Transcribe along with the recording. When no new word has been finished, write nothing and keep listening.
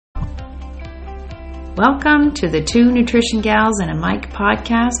Welcome to the Two Nutrition Gals and a Mic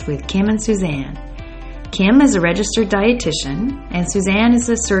podcast with Kim and Suzanne. Kim is a registered dietitian and Suzanne is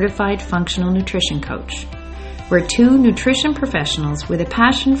a certified functional nutrition coach. We're two nutrition professionals with a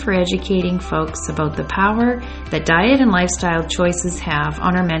passion for educating folks about the power that diet and lifestyle choices have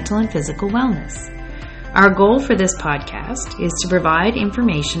on our mental and physical wellness. Our goal for this podcast is to provide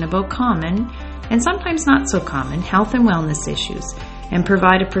information about common and sometimes not so common health and wellness issues and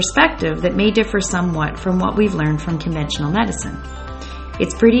provide a perspective that may differ somewhat from what we've learned from conventional medicine.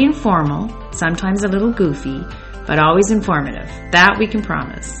 It's pretty informal, sometimes a little goofy, but always informative. That we can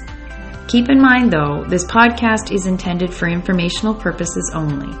promise. Keep in mind, though, this podcast is intended for informational purposes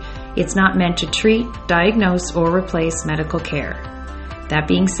only. It's not meant to treat, diagnose, or replace medical care. That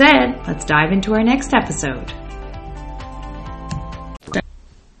being said, let's dive into our next episode.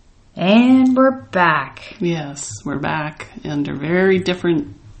 And we're back. Yes, we're back under very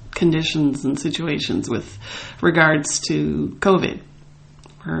different conditions and situations with regards to COVID.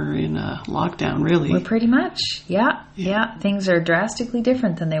 We're in a lockdown, really. We're pretty much, yeah. Things are drastically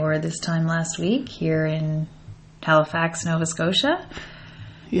different than they were this time last week here in Halifax, Nova Scotia.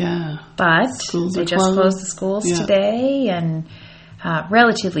 Yeah. But they just closed the schools today, and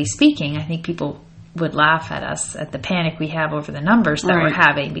relatively speaking, I think people would laugh at us at the panic we have over the numbers that we're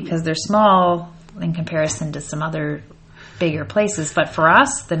having because they're small in comparison to some other bigger places. But for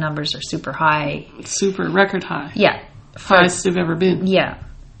us, the numbers are super high. Super record high. Yeah. Highest they've ever been. Yeah.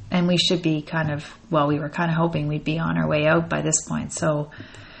 And we should be we were kind of hoping we'd be on our way out by this point. So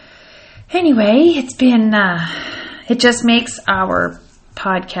anyway, it's been, it just makes our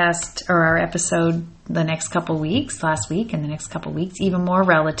podcast or our episode the next couple weeks, last week and the next couple weeks, even more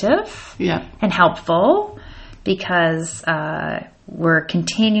relative and helpful because we're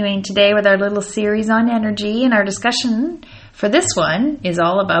continuing today with our little series on energy, and our discussion for this one is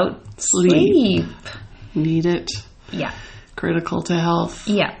all about sleep. Need it. Yeah. Critical to health.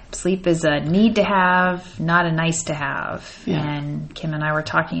 Yeah. Sleep is a need to have, not a nice to have. Yeah. And Kim and I were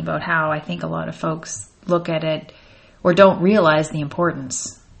talking about how I think a lot of folks look at it or don't realize the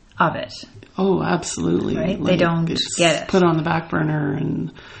importance of it. Oh, absolutely. Right? Like, they don't get it. Put on the back burner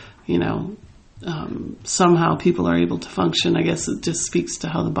and, somehow people are able to function. I guess it just speaks to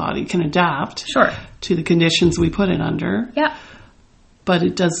how the body can adapt to the conditions we put it under. Yeah. But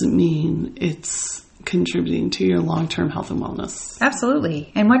it doesn't mean it's contributing to your long-term health and wellness.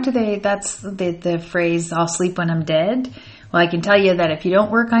 Absolutely. And that's the phrase, I'll sleep when I'm dead. Well, I can tell you that if you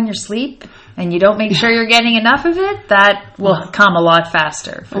don't work on your sleep and you don't make sure you're getting enough of it, that will come a lot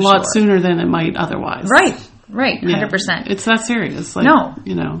faster. A lot sooner than it might otherwise. Right. Yeah. 100%. It's that serious.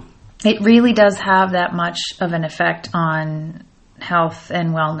 It really does have that much of an effect on health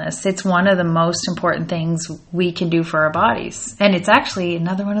and wellness. It's one of the most important things we can do for our bodies. And it's actually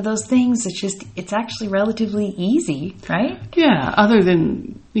another one of those things. It's actually relatively easy, right? Yeah. Other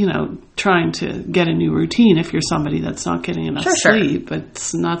than, trying to get a new routine if you're somebody that's not getting enough sleep.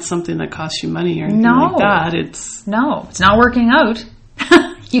 It's not something that costs you money or anything like that. It's not working out.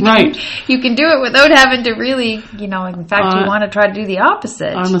 You can do it without having to really, in fact, you want to try to do the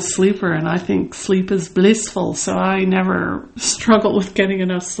opposite. I'm a sleeper, and I think sleep is blissful, so I never struggle with getting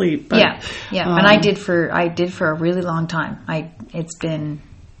enough sleep. But, and I did for a really long time. It's been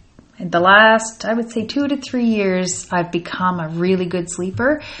the last, I would say, 2 to 3 years, I've become a really good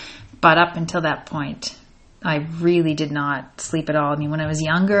sleeper, but up until that point, I really did not sleep at all. I mean, when I was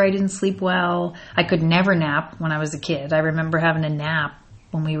younger, I didn't sleep well. I could never nap when I was a kid. I remember having a nap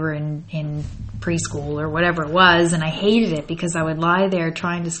when we were in preschool or whatever it was, and I hated it because I would lie there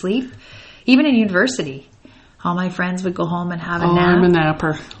trying to sleep. Even in university, all my friends would go home and have a nap. I'm a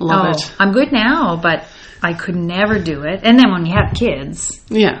napper. Love it. I'm good now, but I could never do it. And then when you have kids,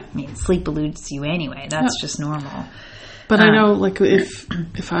 sleep eludes you anyway. That's just normal. But I know,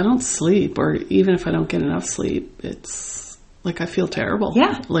 if I don't sleep, or even if I don't get enough sleep, it's like I feel terrible.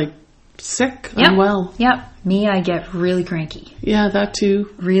 Yeah. Sick, unwell. Yep. Me, I get really cranky. Yeah, that too.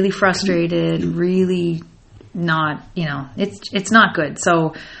 Really frustrated, really not, it's not good.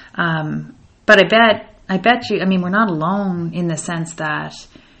 So, but I bet you, we're not alone in the sense that,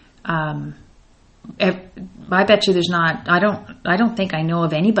 I bet you there's not, I don't think I know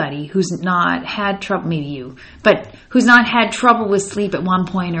of anybody who's not had trouble, maybe you, but who's not had trouble with sleep at one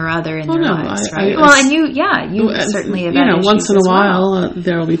point or other in their lives, right? And you certainly have had once in a while,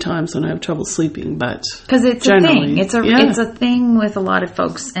 there'll be times when I have trouble sleeping, but because it's a thing, it's a thing with a lot of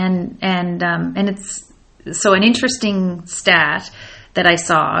folks, and it's so an interesting stat that I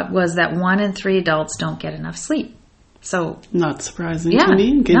saw was that 1 in 3 adults don't get enough sleep. So not surprising to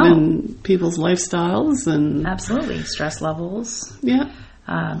me, given people's lifestyles and absolutely stress levels. Yeah.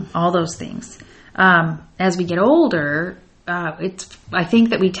 all those things. As we get older, I think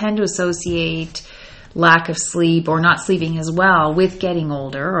that we tend to associate lack of sleep or not sleeping as well with getting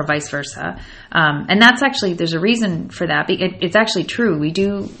older, or vice versa. And that's actually, there's a reason for that. It's actually true. We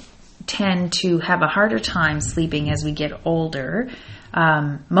do tend to have a harder time sleeping as we get older,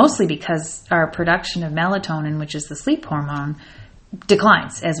 mostly because our production of melatonin, which is the sleep hormone,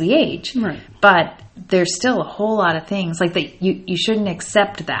 declines as we age. Right. But there's still a whole lot of things like that. You shouldn't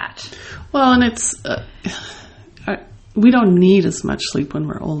accept that. Well, and it's we don't need as much sleep when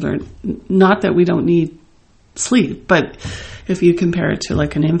we're older. Not that we don't need sleep, but if you compare it to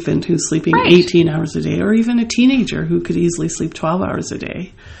like an infant who's sleeping 18 hours a day, or even a teenager who could easily sleep 12 hours a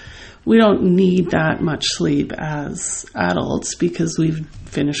day, we don't need that much sleep as adults because we've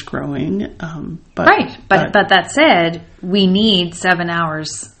finished growing. But that said, we need 7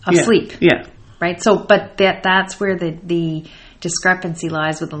 hours of sleep. Yeah. Right. So, but that's where the discrepancy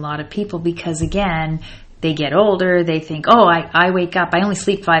lies with a lot of people, because again, they get older, they think, oh, I wake up, I only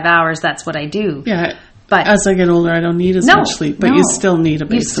sleep 5 hours, that's what I do. Yeah. But as I get older, I don't need as much sleep, but you still need a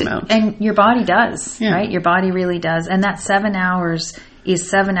base amount. And your body does, right? Your body really does. And that 7 hours is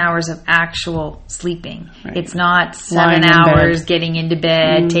 7 hours of actual sleeping. Right. It's not 7 hours getting into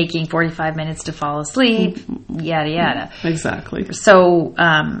bed, taking 45 minutes to fall asleep, yada, yada. Exactly. So,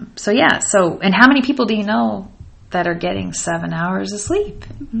 and how many people do you know that are getting 7 hours of sleep?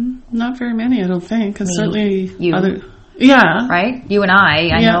 Not very many, I don't think. And certainly you. Right? You and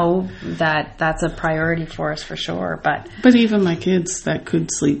I know that that's a priority for us for sure. But even my kids that could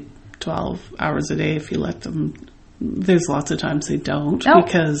sleep 12 hours a day if you let them, there's lots of times they don't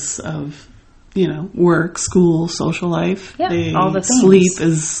because of, work, school, social life. Yeah, all the things. Sleep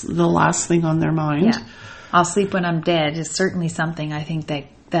is the last thing on their mind. Yeah. I'll sleep when I'm dead is certainly something I think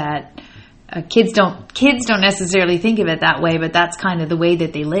that kids don't necessarily think of it that way, but that's kind of the way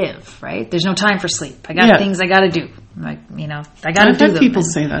that they live, right? There's no time for sleep. I got things I got to do. I got to do them. I've had people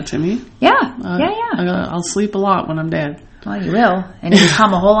say that to me. Yeah, I'll sleep a lot when I'm dead. Well, you will, and you'll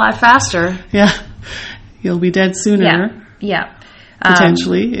come a whole lot faster. Yeah, you'll be dead sooner. Yeah.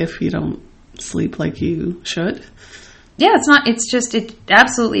 Potentially, if you don't sleep like you should. Yeah, it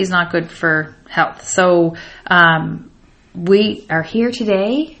absolutely is not good for health. So, we are here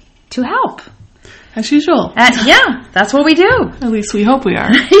today to help. As usual. That's what we do. At least we hope we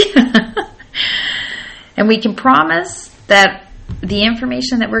are. And we can promise that the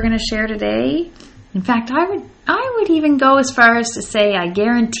information that we're going to share today, in fact, I would even go as far as to say I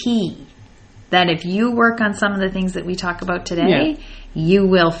guarantee that if you work on some of the things that we talk about today, you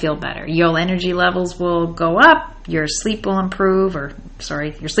will feel better. Your energy levels will go up, your sleep will improve,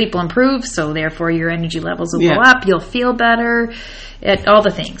 so therefore your energy levels will go up, you'll feel better, all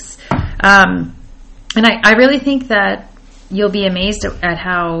the things. And I really think that you'll be amazed at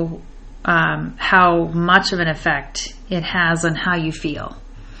how much of an effect it has on how you feel.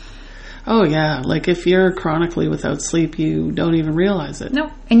 Oh, yeah. Like if you're chronically without sleep, you don't even realize it. No,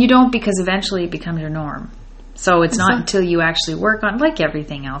 and you don't, because eventually it becomes your norm. So it's not until you actually work on, like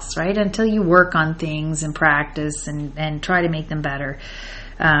everything else, right? Until you work on things and practice and try to make them better,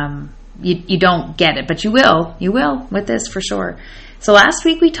 you don't get it. But you will with this for sure. So last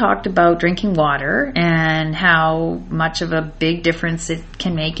week we talked about drinking water and how much of a big difference it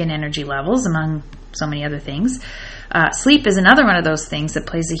can make in energy levels, among so many other things. Sleep is another one of those things that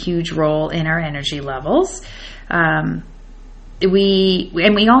plays a huge role in our energy levels. We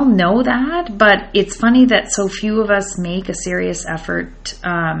all know that, but it's funny that so few of us make a serious effort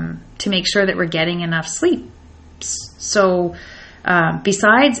to make sure that we're getting enough sleep. So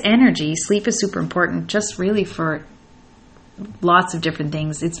besides energy, sleep is super important just really for lots of different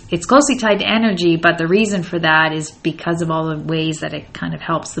things. It's closely tied to energy, but the reason for that is because of all the ways that it kind of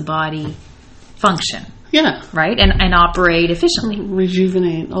helps the body function. Yeah. Right? And operate efficiently.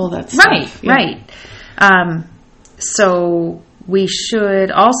 Rejuvenate, all that stuff. Right. So we should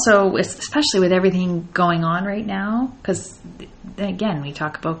also, especially with everything going on right now, because again, we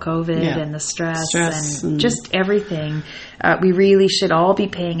talk about COVID and the stress and just everything. We really should all be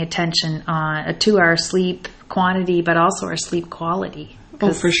paying attention to our sleep quantity, but also our sleep quality.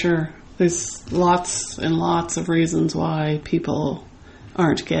 Oh, for sure. There's lots and lots of reasons why people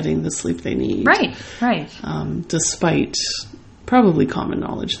aren't getting the sleep they need. Right. Despite probably common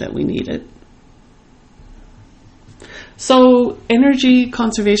knowledge that we need it. So energy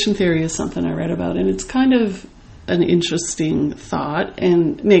conservation theory is something I read about, and it's kind of an interesting thought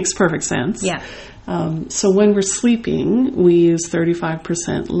and makes perfect sense. Yeah. So when we're sleeping, we use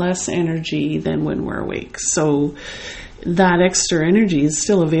 35% less energy than when we're awake. So that extra energy is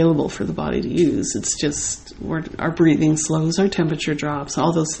still available for the body to use. It's just our breathing slows, our temperature drops,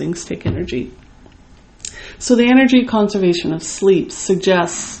 all those things take energy. So the energy conservation of sleep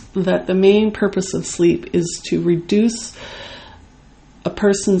suggests that the main purpose of sleep is to reduce a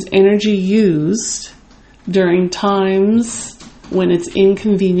person's energy used during times when it's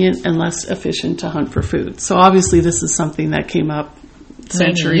inconvenient and less efficient to hunt for food. So obviously this is something that came up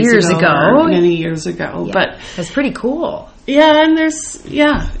many years ago. Yeah, but it's pretty cool. Yeah, and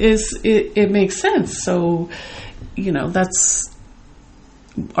it makes sense. So, that's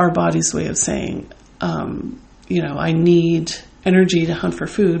our body's way of saying, I need energy to hunt for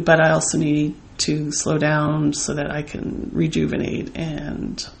food, but I also need to slow down so that I can rejuvenate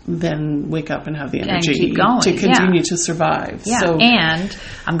and then wake up and have the energy to continue to survive. Yeah, so, and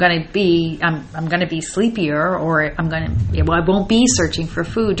I'm going to be sleepier, or I won't be searching for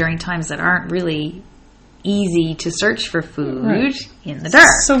food during times that aren't really easy to search for food in the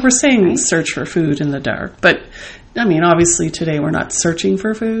dark. So we're saying search for food in the dark, but I mean, obviously today we're not searching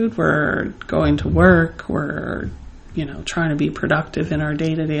for food. We're going to work. We're trying to be productive in our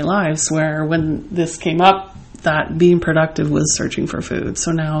day-to-day lives, where when this came up, that being productive was searching for food.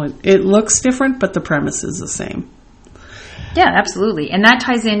 So now it looks different, but the premise is the same. Yeah, absolutely. And that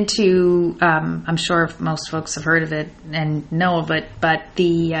ties into, I'm sure most folks have heard of it and know, but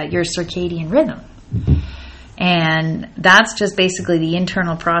your circadian rhythm. Mm-hmm. And that's just basically the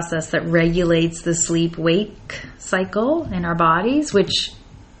internal process that regulates the sleep-wake cycle in our bodies, which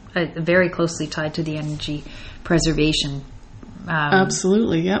very closely tied to the energy preservation.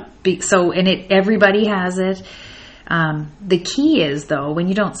 Absolutely, yep. Everybody has it. The key is, though, when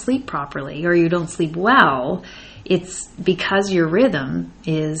you don't sleep properly or you don't sleep well, it's because your rhythm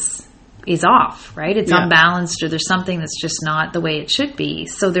is off, right? It's unbalanced, or there's something that's just not the way it should be.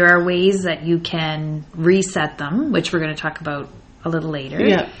 So there are ways that you can reset them, which we're going to talk about a little later.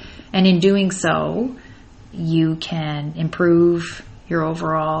 Yeah. And in doing so, you can improve your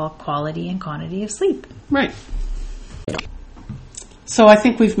overall quality and quantity of sleep. Right. So I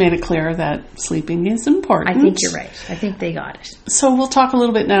think we've made it clear that sleeping is important. I think you're right. I think they got it. So we'll talk a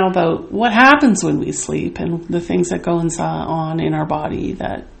little bit now about what happens when we sleep and the things that go on in our body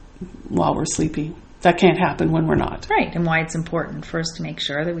that while we're sleeping that can't happen when we're not. Right, and why it's important for us to make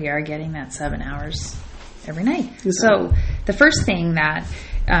sure that we are getting that 7 hours every night. Exactly. So the first thing that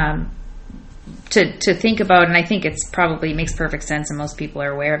to think about, and I think it's probably makes perfect sense and most people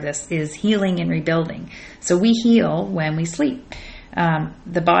are aware of this, is healing and rebuilding. So we heal when we sleep.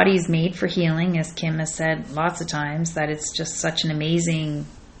 The body's made for healing, as Kim has said lots of times, that it's just such an amazing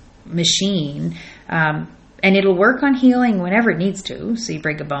machine. And it'll work on healing whenever it needs to. So you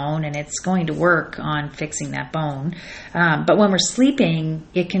break a bone and it's going to work on fixing that bone. But when we're sleeping,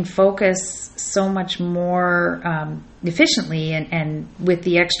 it can focus so much more efficiently and with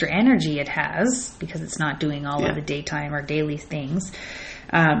the extra energy it has, because it's not doing all of the daytime or daily things.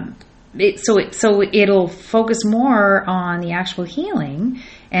 So it'll focus more on the actual healing,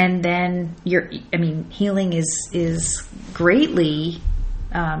 and then healing is greatly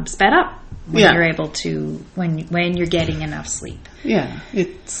sped up when you're able to when you're getting enough sleep. Yeah,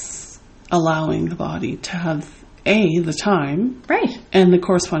 it's allowing the body to have the time, right, and the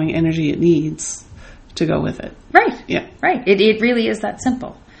corresponding energy it needs to go with it. Right. Yeah. Right. It really is that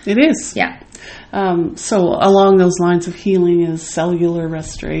simple. It is. Yeah. So along those lines of healing is cellular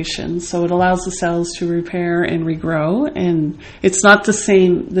restoration. So it allows the cells to repair and regrow. And it's not the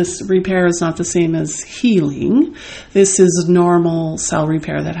same, this repair is not the same as healing. This is normal cell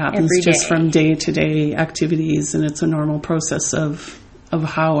repair that happens just from day-to-day activities. And it's a normal process of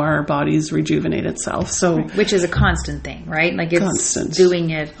how our bodies rejuvenate itself. So, which is a constant thing, right? Like it's constant. Doing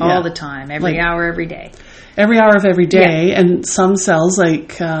it all the time, every hour, every day. Every hour of every day, and some cells,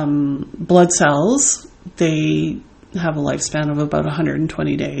 like blood cells, they have a lifespan of about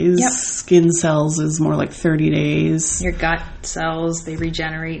 120 days. Yep. Skin cells is more like 30 days. Your gut cells, they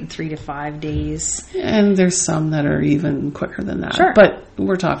regenerate in 3 to 5 days. And there's some that are even quicker than that. Sure. But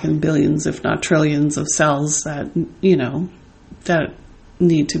we're talking billions, if not trillions, of cells that, that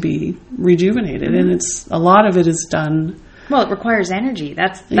need to be rejuvenated. Mm-hmm. And a lot of it is done. Well, it requires energy.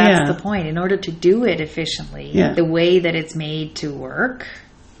 That's the point. In order to do it efficiently, the way that it's made to work.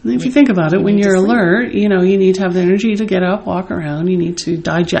 If you think about it, when you're alert, you need to have the energy to get up, walk around. You need to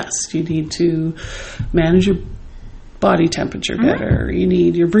digest. You need to manage your body temperature better.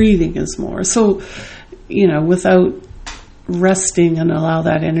 Your breathing is more. So, without resting and allow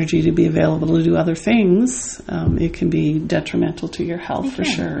that energy to be available to do other things, it can be detrimental to your health for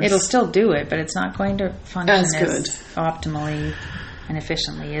sure. It'll still do it, but it's not going to function as optimally and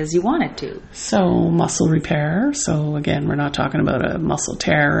efficiently as you want it to. So muscle repair. So again, we're not talking about a muscle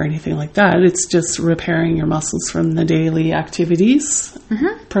tear or anything like that. It's just repairing your muscles from the daily activities.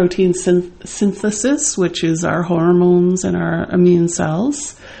 Mm-hmm. Protein synthesis, which is our hormones and our immune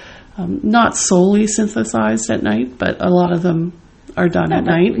cells. Not solely synthesized at night, but a lot of them are done at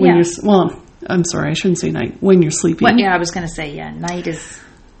night. When I'm sorry, I shouldn't say night. When you're sleeping. Well, I was going to say, night is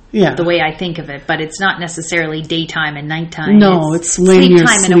the way I think of it, but it's not necessarily daytime and nighttime. No, it's when sleep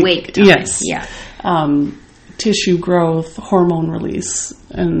time and awake time. Yes. Yeah. Tissue growth, hormone release,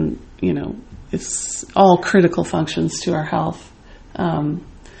 and, it's all critical functions to our health.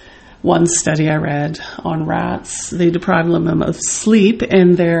 One study I read on rats, they deprived them of sleep,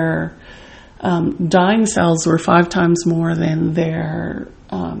 and their dying cells were 5 times more than their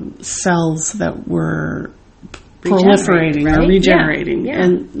cells that were proliferating or regenerating. Yeah.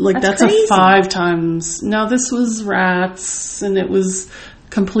 And that's a 5 times. Now, this was rats, and it was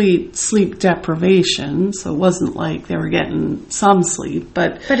complete sleep deprivation, so it wasn't like they were getting some sleep,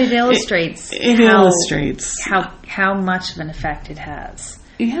 but it illustrates how much of an effect it has.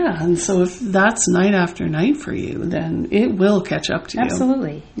 Yeah, and so if that's night after night for you, then it will catch up to you.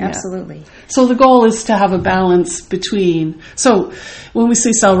 Absolutely. So the goal is to have a balance between, so when we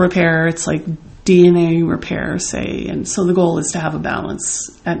say cell repair, it's like DNA repair, say, and so the goal is to have a balance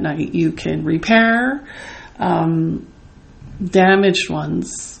at night. You can repair damaged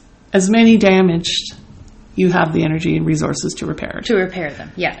ones, as many damaged, you have the energy and resources to repair it. To repair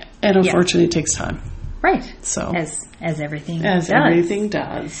them, yeah. And unfortunately, it takes time. Right. So as everything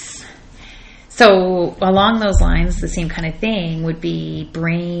does. So along those lines, the same kind of thing would be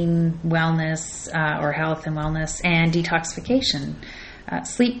brain wellness or health and wellness and detoxification.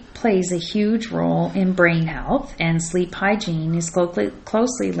 Sleep plays a huge role in brain health, and sleep hygiene is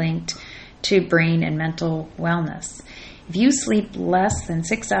closely linked to brain and mental wellness. If you sleep less than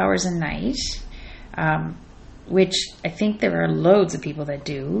 6 hours a night, which I think there are loads of people that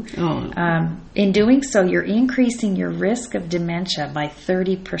do. In doing so, you're increasing your risk of dementia by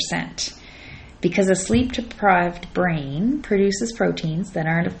 30%, because a sleep-deprived brain produces proteins that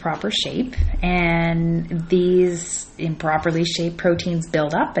aren't of proper shape, and these improperly shaped proteins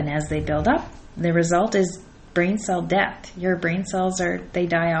build up, and as they build up, the result is brain cell death. Your brain cells they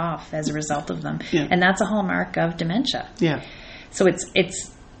die off as a result of them, and that's a hallmark of dementia. Yeah. So it's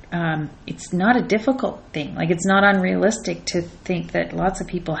not a difficult thing. It's not unrealistic to think that lots of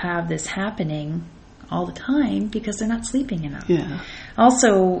people have this happening all the time because they're not sleeping enough. Yeah.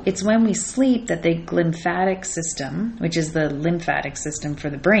 Also, it's when we sleep that the lymphatic system, which is the lymphatic system for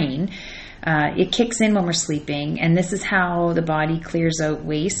the brain, it kicks in when we're sleeping, and this is how the body clears out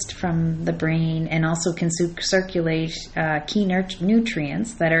waste from the brain and also can circulate key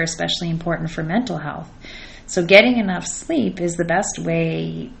nutrients that are especially important for mental health. So getting enough sleep is the best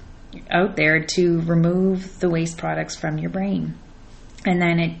way out there to remove the waste products from your brain. And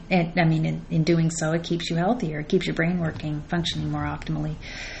then in doing so, it keeps you healthier. It keeps your brain functioning more optimally.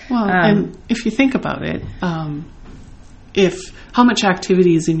 Well, and if you think about it, how much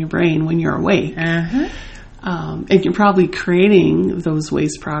activity is in your brain when you're awake, and you're probably creating those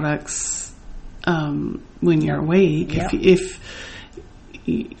waste products when you're awake. Yep.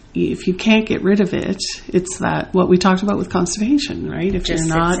 If you can't get rid of it, it's what we talked about with constipation, right?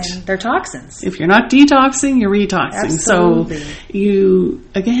 They're toxins. If you're not detoxing, you're retoxing. Absolutely. So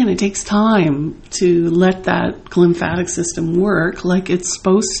it takes time to let that lymphatic system work like it's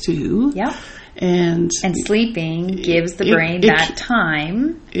supposed to. Yeah. And sleeping gives the brain that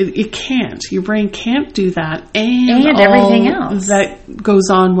time. It can't. Your brain can't do that, and everything else that goes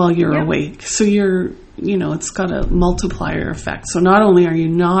on while you're awake. So it's got a multiplier effect. So not only are you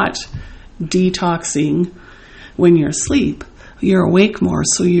not detoxing when you're asleep, you're awake more,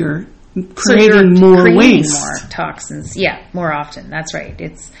 so you're creating more waste. More toxins. Yeah, more often. That's right.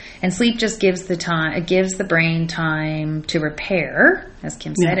 And sleep just gives the brain time to repair, as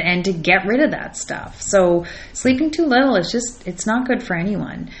Kim said, and to get rid of that stuff. So sleeping too little it's not good for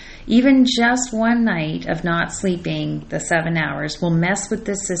anyone. Even just one night of not sleeping the 7 hours will mess with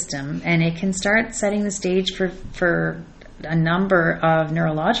this system, and it can start setting the stage for a number of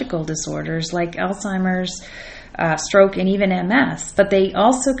neurological disorders like Alzheimer's, stroke, and even MS. But they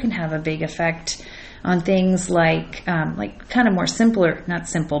also can have a big effect on things like kind of more simpler, not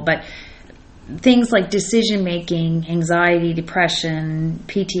simple, but things like decision-making, anxiety, depression,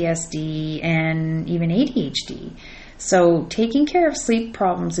 PTSD, and even ADHD. So taking care of sleep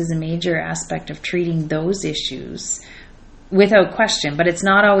problems is a major aspect of treating those issues without question, but it's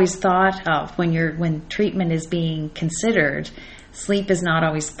not always thought of when treatment is being considered. sleep is not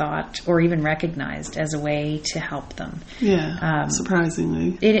always thought or even recognized as a way to help them. Yeah,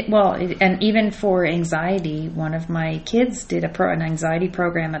 surprisingly. And even for anxiety, one of my kids did an anxiety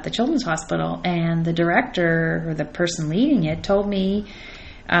program at the Children's Hospital, and the director or the person leading it told me,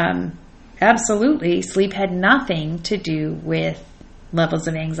 absolutely, sleep had nothing to do with levels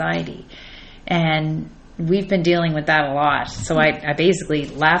of anxiety. And we've been dealing with that a lot. So I basically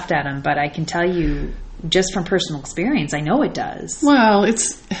laughed at him, but I can tell you, just from personal experience, I know it does. Well,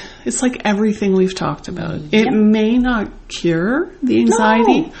 it's like everything we've talked about. It may not cure the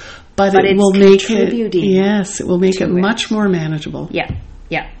anxiety, but it will make it. Yes, it will make it much more manageable. Yeah,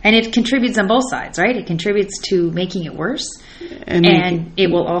 and it contributes on both sides, right? It contributes to making it worse, and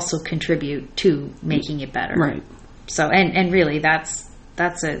it will also contribute to making it better. Right. So, and really, that's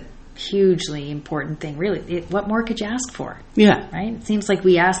a hugely important thing. Really, what more could you ask for? Yeah. Right? It seems like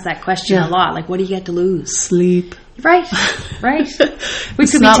we ask that question a lot. Like, what do you get to lose? Sleep. Right. We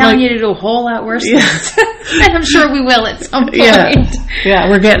could be telling you to do a whole lot worse things. And I'm sure we will at some point. Yeah,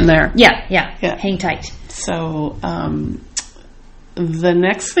 we're getting there. Yeah. Hang tight. So, the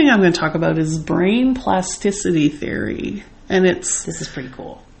next thing I'm going to talk about is brain plasticity theory. And this is pretty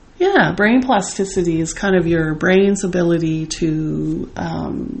cool. Yeah, brain plasticity is kind of your brain's ability to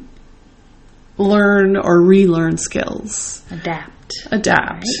learn or relearn skills. Adapt.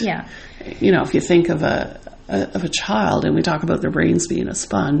 Right? Yeah. If you think of a child, and we talk about their brains being a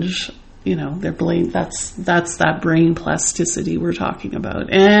sponge, their brain, that's that brain plasticity we're talking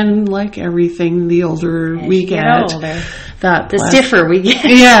about. And like everything, the older we get, the stiffer we get.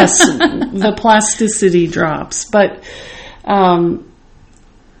 Yes, the plasticity drops. But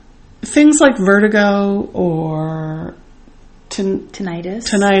things like vertigo or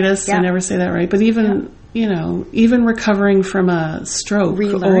tinnitus. I never say that right. But even even recovering from a stroke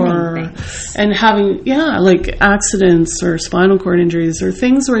and having like accidents or spinal cord injuries or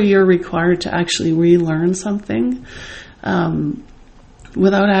things where you're required to actually relearn something,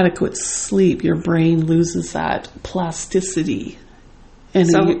 without adequate sleep, your brain loses that plasticity. And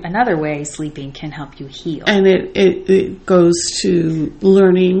so another way sleeping can help you heal. And it goes to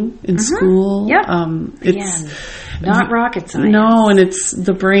learning in school. Yeah. It's not rocket science. No, and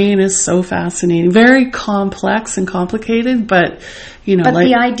the brain is so fascinating. Very complex and complicated, but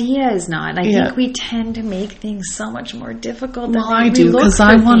the idea is not. I think we tend to make things so much more difficult than I do, because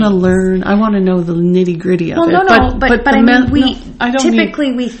I want to learn. I want to know the nitty-gritty of it. But I mean, we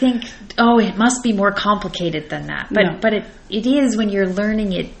think, it must be more complicated than that. But it is when you're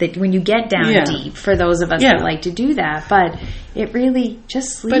learning it, that when you get down deep, for those of us that like to do that. But it really,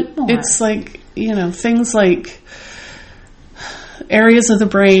 just sleep more. It's like, things like areas of the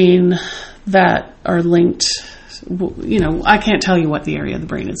brain that are linked. I can't tell you what the area of the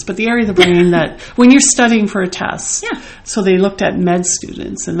brain is, but the area of the brain that when you're studying for a test, so they looked at med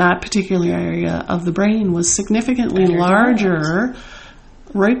students, and that particular area of the brain was significantly larger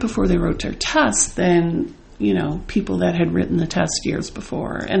right before they wrote their test than people that had written the test years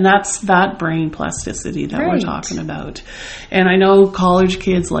before. And that's that brain plasticity that we're talking about. And I know college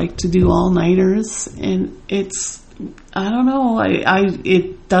kids like to do all-nighters, and I don't know.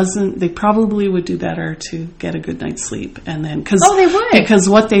 They probably would do better to get a good night's sleep, and then they would, because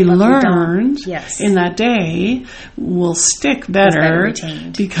what they learned in that day will stick better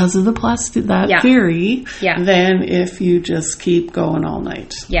because of the theory than if you just keep going all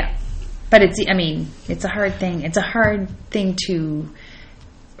night. Yeah, but it's a hard thing. It's a hard thing to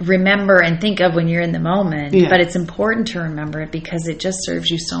remember and think of when you're in the moment, but it's important to remember it because it just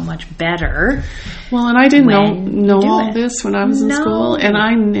serves you so much better. Well, and I didn't know all this when I was in school, and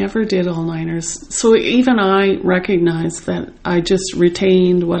I never did all-nighters. So even I recognized that I just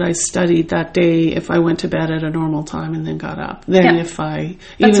retained what I studied that day if I went to bed at a normal time and then got up. But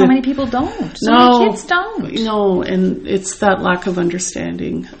so many people don't. So many kids don't. No, and it's that lack of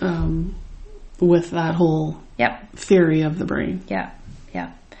understanding with that whole theory of the brain. Yeah.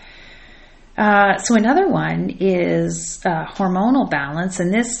 So another one is hormonal balance,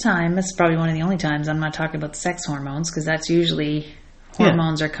 and this time, it's probably one of the only times I'm not talking about sex hormones, because that's usually,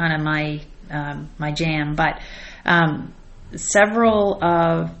 hormones are kind of my jam, but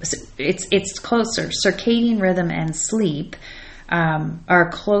it's closer. Circadian rhythm and sleep are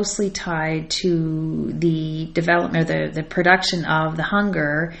closely tied to the development, or the production of the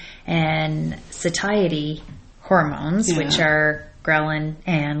hunger and satiety hormones, which are ghrelin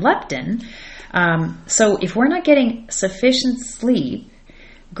and leptin. So if we're not getting sufficient sleep,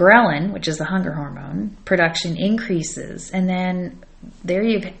 ghrelin, which is the hunger hormone, production increases, and then there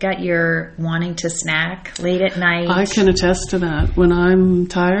you've got your wanting to snack late at night. I can attest to that. When I'm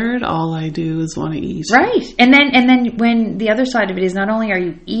tired, all I do is want to eat. Right. And then when the other side of it is, not only are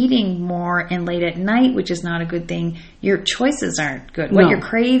you eating more and late at night, which is not a good thing, your choices aren't good. What you're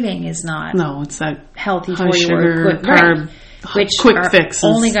craving is not it's that healthy high for you sugar, or good. carb, Right. Which quick are fixes.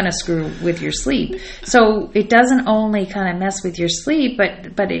 only going to screw with your sleep. So it doesn't only kind of mess with your sleep,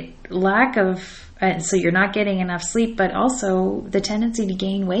 but lack of, so you're not getting enough sleep, but also the tendency to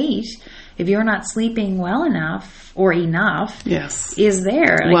gain weight if you're not sleeping well enough or enough is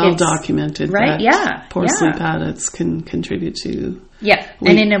there. Well documented. Right? That poor sleep habits can contribute to. Yeah.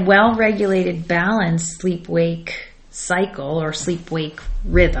 And in a well-regulated, balanced sleep-wake cycle or sleep-wake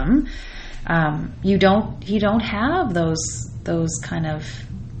rhythm, you don't have those kind of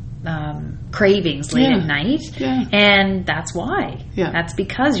cravings late at night, and that's why. That's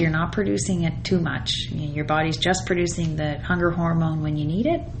because you're not producing it too much. Your body's just producing the hunger hormone when you need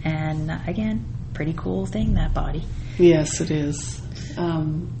it, and again, pretty cool thing, that body. Yes, it is.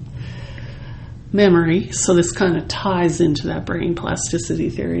 Memory, so this kind of ties into that brain plasticity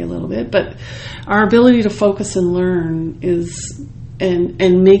theory a little bit, but our ability to focus and learn is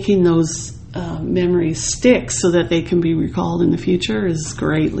and making those memories stick so that they can be recalled in the future is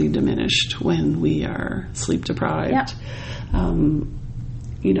greatly diminished when we are sleep deprived.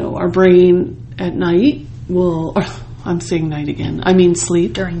 Our brain at night I'm saying night again, I mean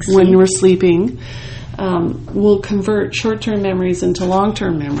sleep. During sleep. When we're sleeping, will convert short-term memories into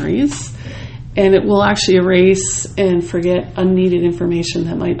long-term memories, and it will actually erase and forget unneeded information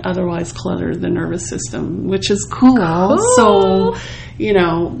that might otherwise clutter the nervous system, which is cool. So,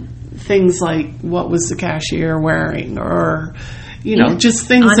 things like what was the cashier wearing, or just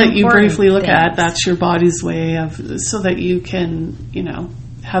things that you briefly look at. That's your body's way of, so that you can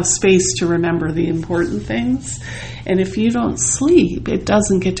have space to remember the important things. And if you don't sleep, it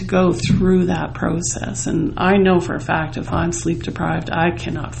doesn't get to go through that process. And I know for a fact, if I'm sleep deprived, I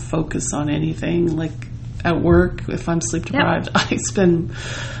cannot focus on anything. Like at work, if I'm sleep deprived, I spend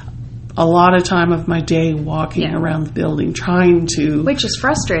a lot of time of my day walking around the building trying to... Which is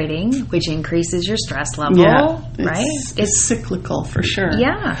frustrating, which increases your stress level, right? It's cyclical for sure.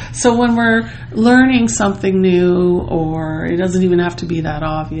 Yeah. So when we're learning something new, or it doesn't even have to be that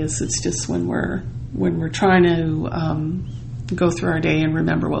obvious, it's just when we're trying to go through our day and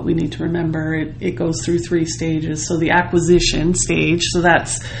remember what we need to remember, it goes through 3 stages. So the acquisition stage, so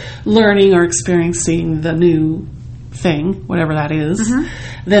that's learning or experiencing the new thing, whatever that is.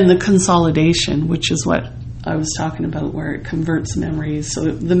 Then the consolidation, which is what I was talking about, where it converts memories, so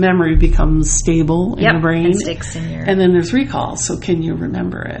the memory becomes stable in the brain, and sticks in your... And then there's recall, so can you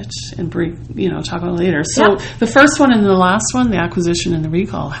remember it and talk about it later. So the first one and the last one, the acquisition and the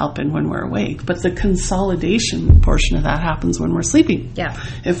recall, happen when we're awake, but the consolidation portion of that happens when we're sleeping.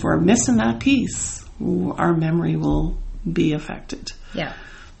 If we're missing that piece, our memory will be affected.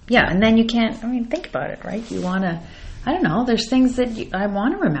 And then you can't, think about it, right? You want to, I don't know, there's things that I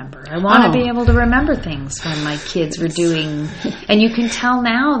want to remember. I want to be able to remember things when my kids were doing, and you can tell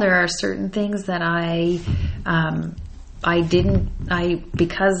now there are certain things that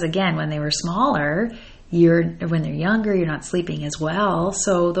because again, when they were smaller, when they're younger, you're not sleeping as well,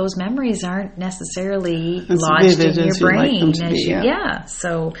 so those memories aren't necessarily lodged in your brain.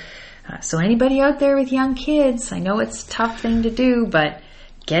 So anybody out there with young kids, I know it's a tough thing to do, but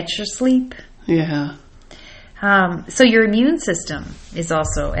get your sleep. So your immune system is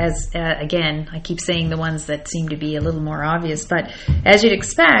also, again, I keep saying the ones that seem to be a little more obvious, but as you'd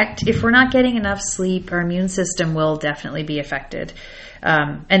expect, if we're not getting enough sleep, our immune system will definitely be affected.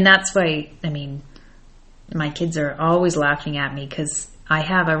 And that's why, my kids are always laughing at me because I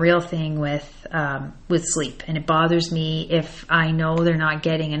have a real thing with sleep, and it bothers me if I know they're not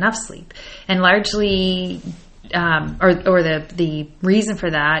getting enough sleep. And largely... the reason for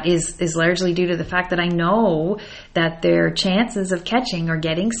that is largely due to the fact that I know that their chances of catching or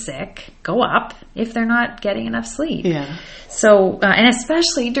getting sick go up if they're not getting enough sleep. So, and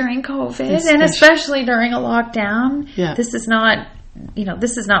especially during COVID, and especially during a lockdown, this is not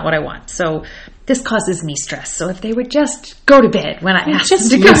what I want. So this causes me stress. So if they would just go to bed when I ask them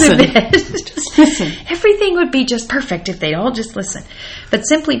to go to bed, just listen. Everything would be just perfect if they all just listen. But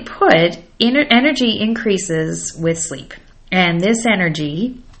simply put, energy increases with sleep. And this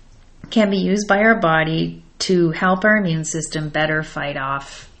energy can be used by our body to help our immune system better fight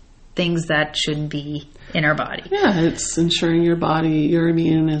off things that shouldn't be in our body. It's ensuring your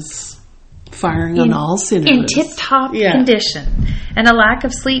immune is firing on all cylinders. In tip-top condition. And a lack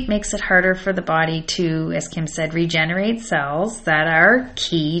of sleep makes it harder for the body to, as Kim said, regenerate cells that are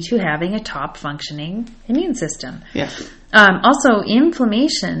key to having a top-functioning immune system. Yeah. Also,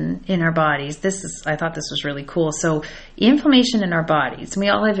 inflammation in our bodies. I thought this was really cool. So, inflammation in our bodies. We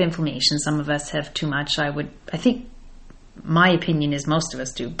all have inflammation. Some of us have too much. I think my opinion is most of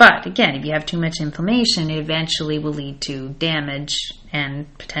us do. But again, if you have too much inflammation, it eventually will lead to damage and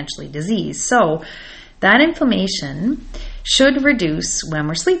potentially disease. So, that inflammation should reduce when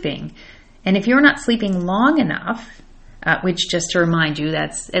we're sleeping. And if you're not sleeping long enough, which, just to remind you,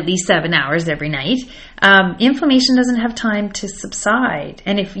 that's at least 7 hours every night, inflammation doesn't have time to subside.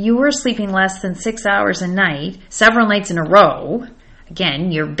 And if you are sleeping less than 6 hours a night, several nights in a row,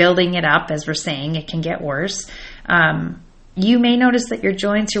 again, you're building it up, as we're saying, it can get worse. You may notice that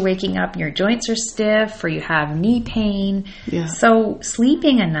you're waking up, your joints are stiff, or you have knee pain. Yeah. So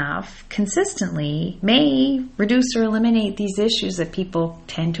sleeping enough consistently may reduce or eliminate these issues that people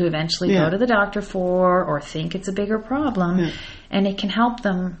tend to eventually go to the doctor for or think it's a bigger problem. Yeah. And it can help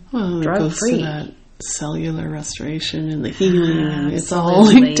them drug-free. It goes to that cellular restoration and the healing, and it's all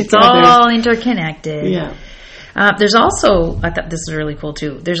linked together. It's all interconnected. Yeah. There's also, I thought this is really cool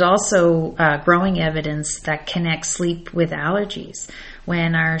too, there's also growing evidence that connects sleep with allergies.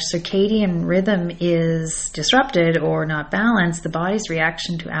 When our circadian rhythm is disrupted or not balanced, the body's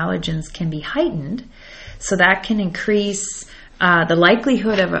reaction to allergens can be heightened. So that can increase the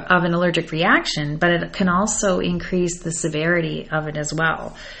likelihood of an allergic reaction, but it can also increase the severity of it as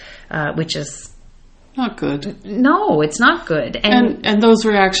well, which is not good. No, it's not good. And those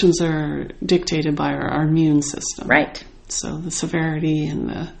reactions are dictated by our immune system. Right. So the severity and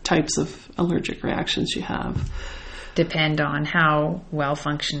the types of allergic reactions you have depend on how well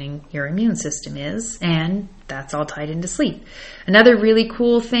functioning your immune system is, and that's all tied into sleep. Another really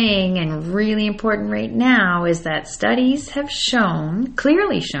cool thing and really important right now is that studies have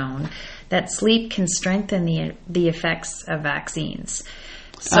clearly shown, that sleep can strengthen the effects of vaccines.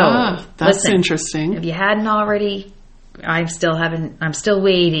 So that's interesting. If you hadn't already, I'm still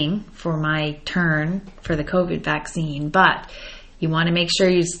waiting for my turn for the COVID vaccine, but you want to make sure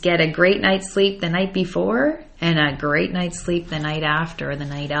you get a great night's sleep the night before and a great night's sleep the night after or the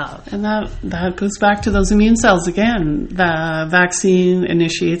night of. And that goes back to those immune cells again. The vaccine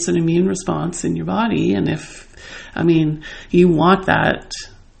initiates an immune response in your body, and you want that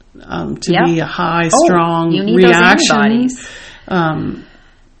to be a high, strong reaction.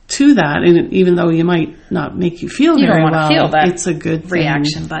 To that, and even though you might not make you feel very well, it's a good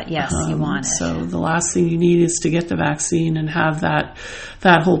reaction. But yes, you want it. So the last thing you need is to get the vaccine and have that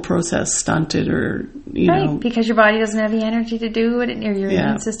whole process stunted, or because your body doesn't have the energy to do it, or your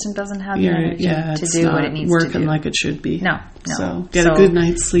immune system doesn't have the energy to do what it needs to do. Working like it should be. No. So get a good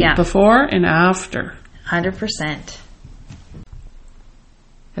night's sleep before and after. 100%.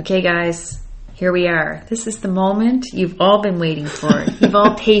 Okay, guys. Here we are. This is the moment you've all been waiting for. You've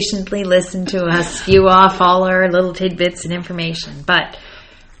all patiently listened to us spew off all our little tidbits and information. But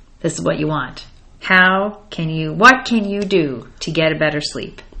this is what you want. What can you do to get a better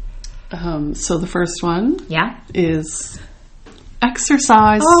sleep? So the first one is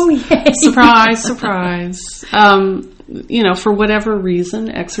exercise. Oh, yay. Surprise. For whatever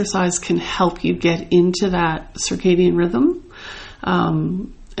reason, exercise can help you get into that circadian rhythm.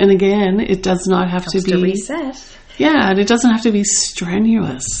 And again, it does not have to be reset. Yeah, and it doesn't have to be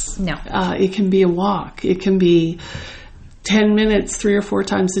strenuous. No. It can be a walk. It can be 10 minutes 3 or 4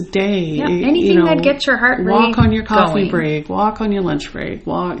 times a day. Yeah, anything that gets your heart rate walk on your coffee break, walk on your lunch break,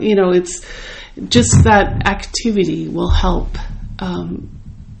 it's just that activity will help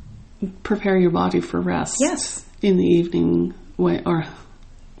prepare your body for rest. Yes. In the evening or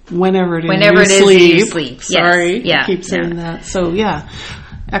whenever it is you sleep. Sorry, I keep saying that. So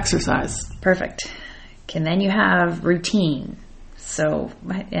exercise. Perfect. And then you have routine. So,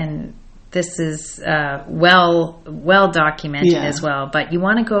 and this is well documented as well. But you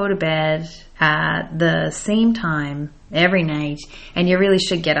want to go to bed at the same time every night, and you really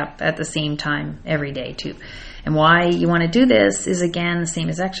should get up at the same time every day too. And why you want to do this is, again, the same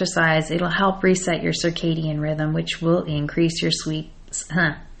as exercise. It'll help reset your circadian rhythm, which will increase your sleep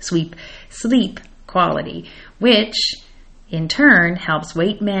quality, which in turn helps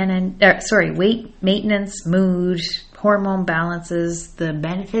weight maintenance, mood, hormone balances. The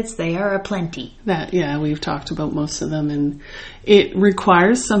benefits, they are aplenty. We've talked about most of them, and it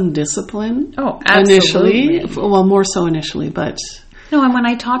requires some discipline. Oh, absolutely. Initially, well, more so initially, but no. And when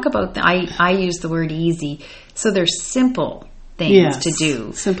I talk about I use the word easy, so they're simple things to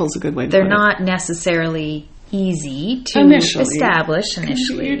do. Simple is a good way to They're put not necessarily easy to establish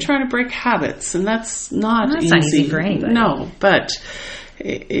initially. You're trying to break habits, and that's not easy. Not easy for anybody. No, but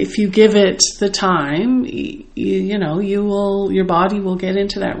if you give it the time, your body will get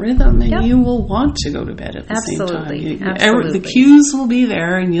into that rhythm, and you will want to go to bed at the same time. Absolutely. The cues will be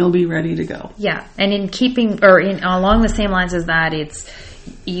there, and you'll be ready to go. Yeah, and along the same lines as that, it's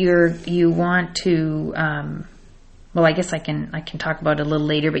you want to. Well, I guess I can talk about it a little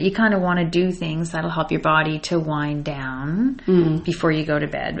later, but you kind of want to do things that'll help your body to wind down before you go to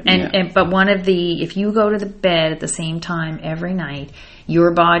bed. But if you go to the bed at the same time every night,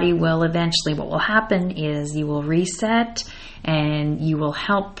 your body will eventually, what will happen is you will reset and you will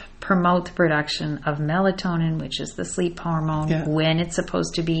help promote the production of melatonin, which is the sleep hormone, when it's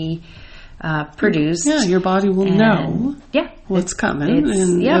supposed to be produced. Yeah, your body will know what's coming,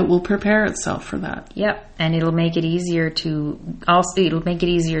 and it will prepare itself for that. Yep, and it'll make it easier to go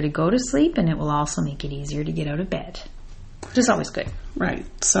to sleep, and it will also make it easier to get out of bed, which is always good. Right.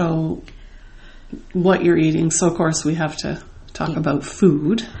 So, what you're eating. So, of course, we have to talk about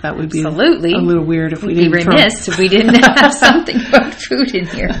food. That would be a little weird if we didn't. We'd be remiss if we didn't have something about food in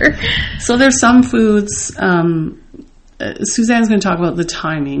here. So, there's some foods. Suzanne's going to talk about the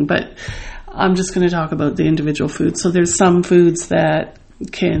timing, but I'm just going to talk about the individual foods. So there's some foods that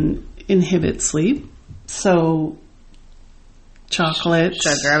can inhibit sleep. So chocolate.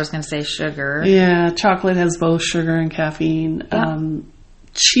 Sugar. I was going to say sugar. Yeah, chocolate has both sugar and caffeine. Yep.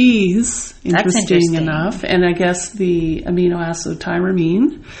 Cheese, interesting enough. And I guess the amino acid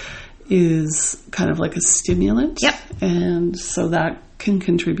tyramine is kind of like a stimulant. Yep. And so that can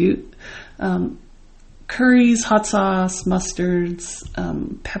contribute. Curries, hot sauce, mustards,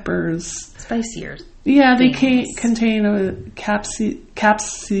 peppers. Spicier. Yeah, they contain a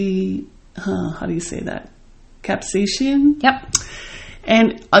how do you say that? Capsaicin? Yep.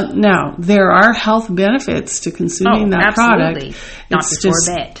 And now, there are health benefits to consuming that absolutely. Product. Not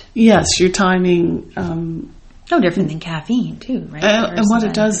before bed. Yes, your timing. No different than caffeine, too, right? And what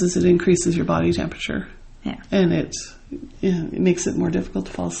it does is it increases your body temperature. Yeah. And it makes it more difficult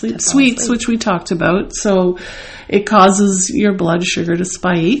to fall asleep. Sweets, which we talked about. So it causes your blood sugar to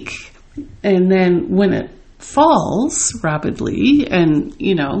spike. And then when it falls rapidly, and,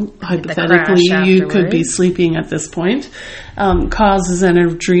 hypothetically you could be sleeping at this point, causes an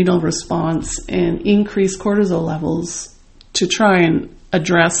adrenal response and increased cortisol levels to try and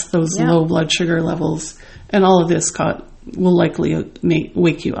address those low blood sugar levels. And all of this will likely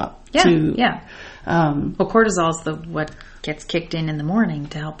wake you up. Cortisol is what gets kicked in the morning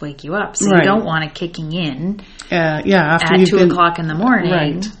to help wake you up. So you don't want it kicking in after at 2 o'clock in the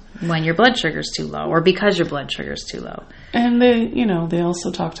morning when your blood sugar's too low, or because your blood sugar's too low. And they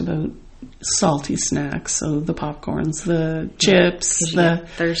also talked about salty snacks, so the popcorns, the chips, get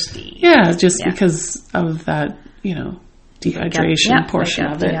thirsty. Yeah, just because of that, dehydration portion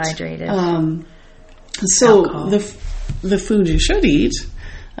of it. Dehydrated. So the food you should eat.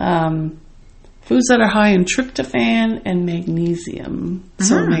 Foods that are high in tryptophan and magnesium. Mm-hmm.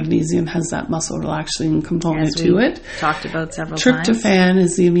 So magnesium has that muscle relaxing component to it. Talked about several times. Tryptophan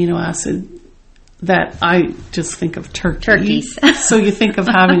is the amino acid that I just think of turkeys. So you think of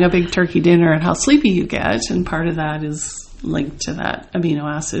having a big turkey dinner and how sleepy you get, and part of that is linked to that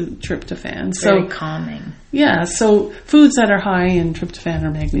amino acid tryptophan. Very calming. Yeah, so foods that are high in tryptophan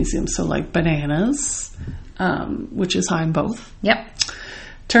or magnesium, so like bananas, which is high in both. Yep.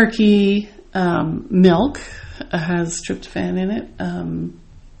 Turkey. Milk has tryptophan in it.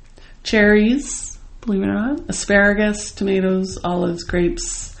 Cherries, believe it or not. Asparagus, tomatoes, olives,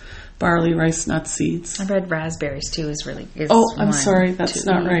 grapes, barley, rice, nuts, seeds. I read raspberries too I'm sorry, that's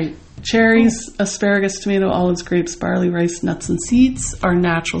not right. Cherries, asparagus, tomato, olives, grapes, barley, rice, nuts, and seeds are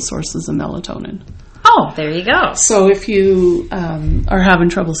natural sources of melatonin. Oh, there you go. So if you are having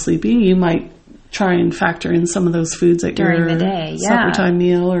trouble sleeping, you might try and factor in some of those foods at during the day, supper time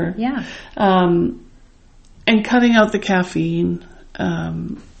meal, or and cutting out the caffeine.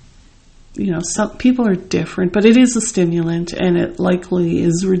 Some people are different, but it is a stimulant, and it likely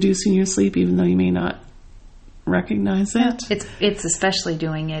is reducing your sleep, even though you may not recognize it. It's especially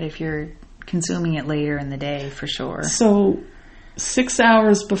doing it if you're consuming it later in the day, for sure. So 6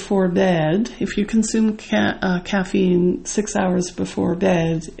 hours before bed, if you consume caffeine 6 hours before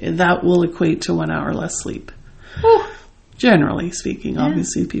bed, that will equate to 1 hour less sleep. Whew. Generally speaking,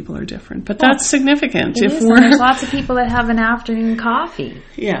 obviously people are different, but that's significant. There's lots of people that have an afternoon coffee.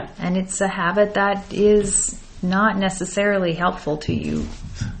 Yeah. And it's a habit that is not necessarily helpful to you.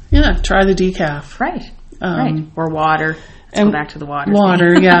 Yeah, try the decaf. Right. Or water. Let's go back to the water.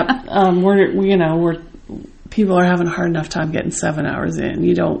 Water, yeah. We're people are having a hard enough time getting 7 hours in.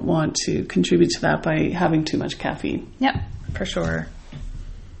 You don't want to contribute to that by having too much caffeine. Yep, for sure.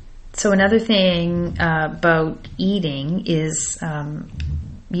 So another thing about eating is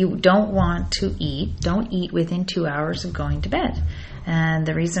you don't want to don't eat within 2 hours of going to bed. And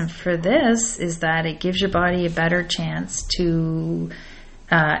the reason for this is that it gives your body a better chance to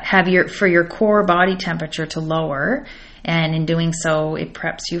have your core body temperature to lower. And in doing so, it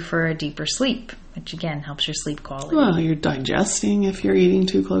preps you for a deeper sleep, which again helps your sleep quality. Well, you're digesting if you're eating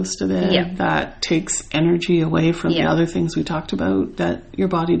too close to bed. Yep. That takes energy away from the other things we talked about that your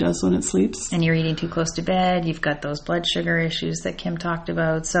body does when it sleeps. And you're eating too close to bed. You've got those blood sugar issues that Kim talked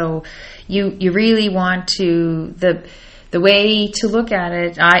about. So you really want to... The way to look at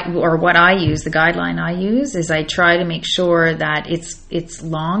it, what I use, the guideline I use, is I try to make sure that it's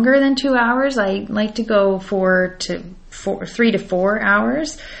longer than 2 hours. I like to go 3 to 4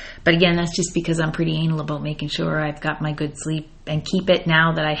 hours. But again, that's just because I'm pretty anal about making sure I've got my good sleep and keep it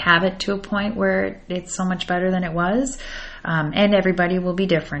now that I have it to a point where it's so much better than it was. And everybody will be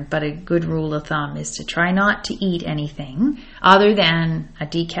different, but a good rule of thumb is to try not to eat anything other than a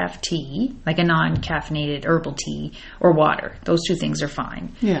decaf tea, like a non-caffeinated herbal tea, or water. Those two things are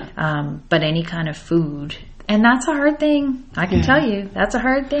fine. Yeah. But any kind of food, and that's a hard thing. I can tell you, that's a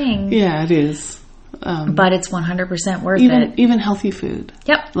hard thing. Yeah, it is. But it's 100% worth it. Even healthy food.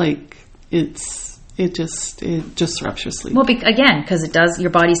 Yep. Like it just disrupts your sleep. Well, because it does, your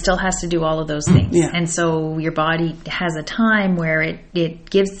body still has to do all of those things. Yeah. And so your body has a time where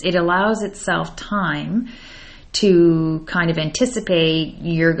it allows itself time to kind of anticipate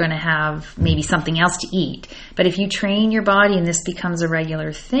you're going to have maybe something else to eat. But if you train your body and this becomes a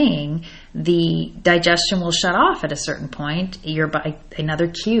regular thing, the digestion will shut off at a certain point. Another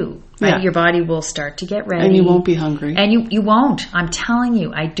cue, right? Yeah. Your body will start to get ready. And you won't be hungry. And you won't. I'm telling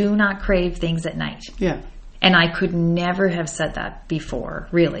you, I do not crave things at night. Yeah. And I could never have said that before,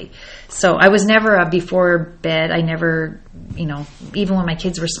 really. So I was never a before bed. I never, even when my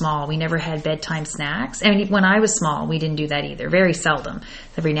kids were small, we never had bedtime snacks. And when I was small, we didn't do that either. Very seldom.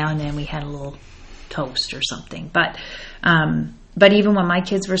 Every now and then we had a little toast or something. But even when my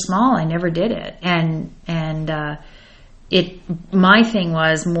kids were small, I never did it. My thing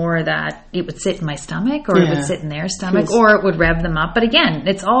was more that it would sit in my stomach, or it would sit in their stomach, or it would rev them up. But again,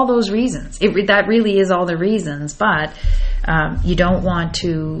 it's all those reasons. That really is all the reasons. But you don't want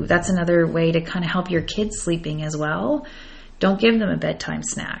to. That's another way to kind of help your kids sleeping as well. Don't give them a bedtime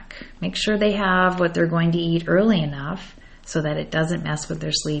snack. Make sure they have what they're going to eat early enough so that it doesn't mess with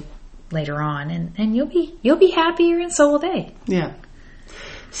their sleep later on, and you'll be happier, and so will they. Yeah.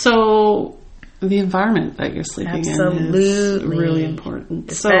 So the environment that you're sleeping in is really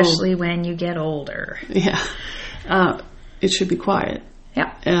important. Especially when you get older. Yeah. It should be quiet.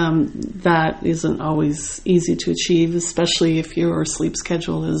 Yeah. That isn't always easy to achieve, especially if your sleep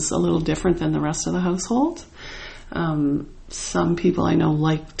schedule is a little different than the rest of the household. Some people I know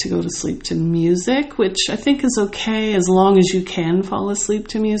like to go to sleep to music, which I think is okay as long as you can fall asleep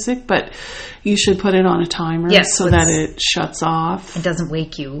to music, but you should put it on a timer so that it shuts off. It doesn't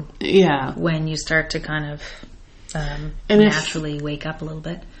wake you. Yeah. When you start to kind of naturally wake up a little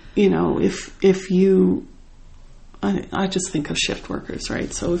bit. If you... I just think of shift workers,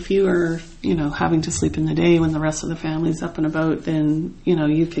 right? So if you are, having to sleep in the day when the rest of the family's up and about, then,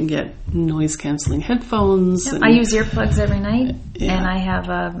 you can get noise-canceling headphones. Yeah, I use earplugs every night, and I have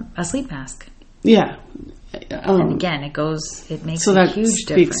a sleep mask. Yeah. And again, it makes a huge difference. So that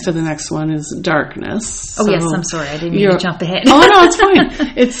speaks to the next one is darkness. Oh, yes, I'm sorry. I didn't mean to jump ahead. Oh, no, it's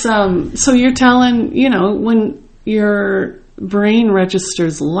fine. It's, so you're telling, when your brain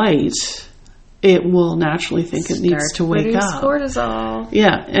registers light, it will naturally think it needs to wake up. Cortisol.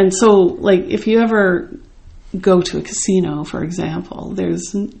 Yeah, and so if you ever go to a casino, for example,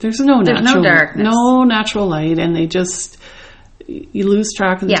 there's no darkness, no natural light, and you lose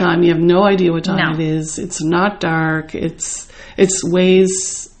track of the time. You have no idea what time it is. It's not dark. It's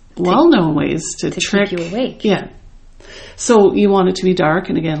well-known ways to trick keep you awake. Yeah. So you want it to be dark,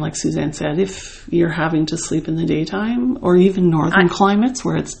 and again, like Suzanne said, if you're having to sleep in the daytime, or even northern climates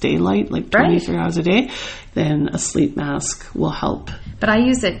where it's daylight, 23 hours a day, then a sleep mask will help. But I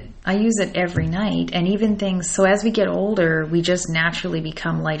use it every night, and even things, so as we get older, we just naturally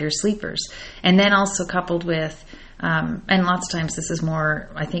become lighter sleepers. And then also coupled with, and lots of times this is more,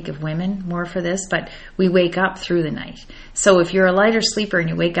 I think of women more for this, but we wake up through the night. So if you're a lighter sleeper and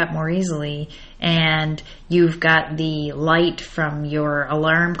you wake up more easily, and you've got the light from your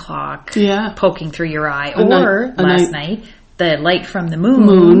alarm clock poking through your eye, last night, the light from the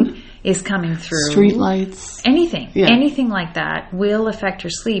moon is coming through. Street lights. Anything like that will affect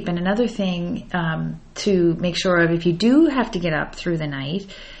your sleep. And another thing to make sure of, if you do have to get up through the night,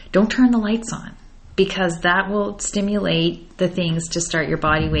 don't turn the lights on, because that will stimulate the things to start your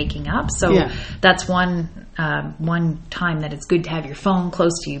body waking up. So that's one time that it's good to have your phone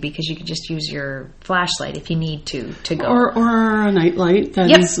close to you, because you can just use your flashlight if you need to go. Or a night light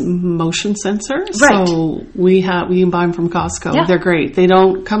that is motion sensor. Right. So we can buy them from Costco. Yeah. They're great. They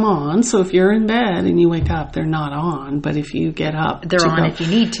don't come on. So if you're in bed and you wake up, they're not on. But if you get up, they're on if you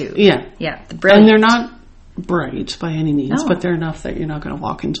need to. Yeah. Yeah. And they're not bright by any means, but they're enough that you're not going to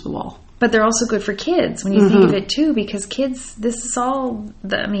walk into the wall. But they're also good for kids when you think of it too, because kids, this is all,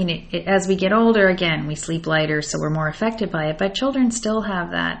 as we get older, again, we sleep lighter, so we're more affected by it. But children still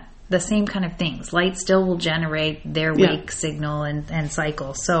have the same kind of things. Light still will generate their wake signal and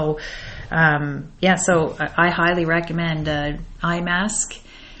cycle. So, so I highly recommend an eye mask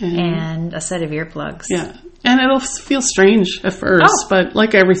and a set of earplugs. Yeah. And it'll feel strange at first, but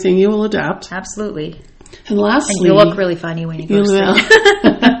like everything, you will adapt. Absolutely. And lastly, and you look really funny when you go to sleep.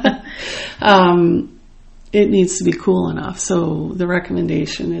 It needs to be cool enough. So the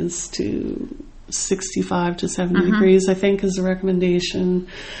recommendation is to 65 to 70 degrees, I think, is the recommendation.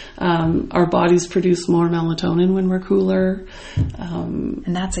 Our bodies produce more melatonin when we're cooler.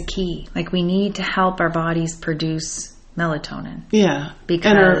 And that's a key. Like, we need to help our bodies produce melatonin. Yeah.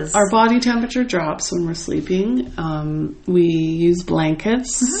 Because our body temperature drops when we're sleeping. We use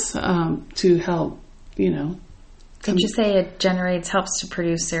blankets to help, Did you say it helps to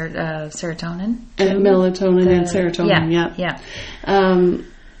produce serotonin? And melatonin and serotonin, yeah.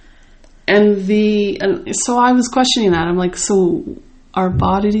 So I was questioning that. I'm like, so our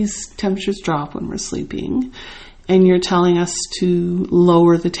body's temperatures drop when we're sleeping, and you're telling us to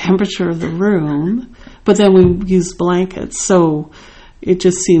lower the temperature of the room, but then we use blankets. So it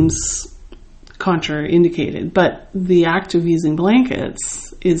just seems contraindicated. But the act of using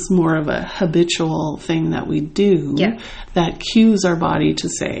blankets is more of a habitual thing that we do that cues our body to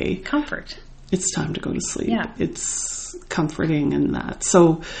say, comfort. It's time to go to sleep. Yeah. It's comforting and that.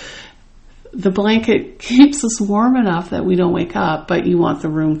 So the blanket keeps us warm enough that we don't wake up, but you want the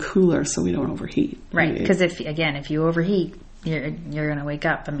room cooler so we don't overheat. Right. Because if you overheat, you're going to wake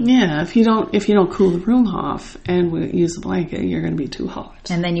up. If you don't cool the room off and we use a blanket, you're going to be too hot.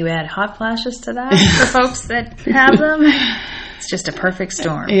 And then you add hot flashes to that for folks that have them. It's just a perfect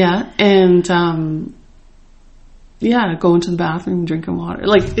storm. Yeah, and go into the bathroom, drinking water.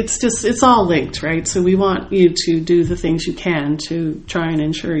 Like, it's all linked, right? So we want you to do the things you can to try and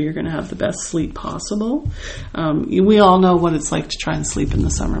ensure you're going to have the best sleep possible. We all know what it's like to try and sleep in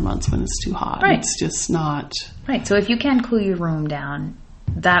the summer months when it's too hot. Right. It's just not... Right, so if you can cool your room down,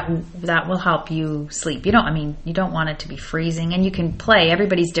 that will help you sleep. You don't want it to be freezing, and you can play.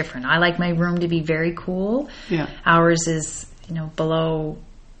 Everybody's different. I like my room to be very cool. Yeah. Ours is, below,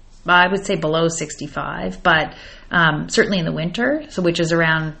 I would say below 65, but certainly in the winter, so which is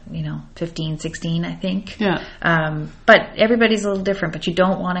around 15, 16, I think. Yeah. But everybody's a little different. But you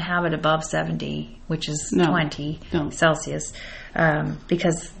don't want to have it above 70, which is 20 Celsius,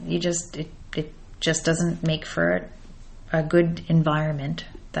 because it just doesn't make for a good environment.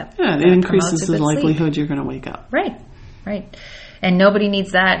 That increases the likelihood you're going to wake up. Right. And nobody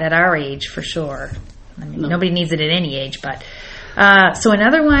needs that at our age, for sure. Nobody needs it at any age, but so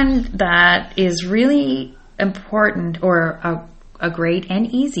another one that is really important, or a great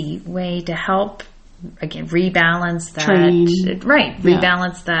and easy way to help again rebalance that,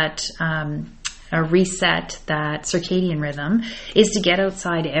 rebalance that, reset that circadian rhythm, is to get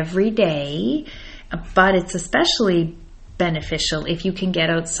outside every day. But it's especially beneficial if you can get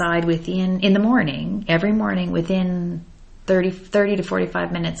outside in the morning, every morning, within 30 to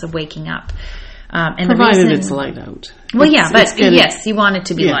 45 minutes of waking up. And provided it's light out. Well, yes, you want it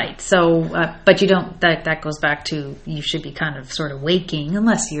to be light. So, but you don't. That goes back to, you should be kind of sort of waking,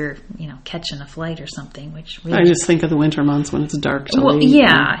 unless you're catching a flight or something. Which really, I just think of the winter months when it's dark.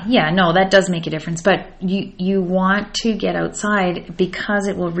 That does make a difference. But you want to get outside because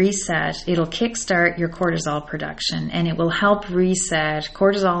it will reset. It'll kickstart your cortisol production, and it will help reset.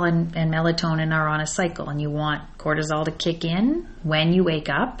 Cortisol and melatonin are on a cycle, and you want cortisol to kick in when you wake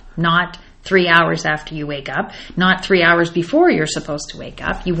up, not 3 hours after you wake up, not 3 hours before you're supposed to wake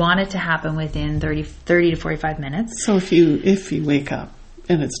up. You want it to happen within 30 to 45 minutes. So if you wake up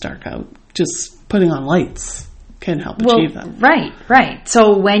and it's dark out, just putting on lights can help achieve that. Right.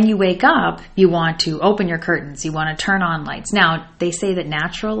 So when you wake up, you want to open your curtains. You want to turn on lights. Now, they say that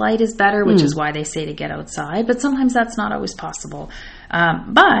natural light is better, which is why they say to get outside, but sometimes that's not always possible.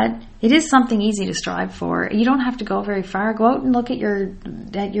 But it is something easy to strive for. You don't have to go very far. Go out and look at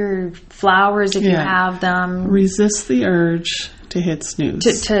your flowers if you have them. Resist the urge to hit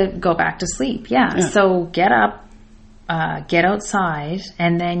snooze. To go back to sleep, yeah. So get up, get outside,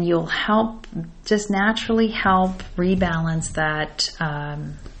 and then you'll just naturally help rebalance that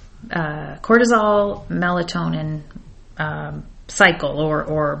cortisol, melatonin cycle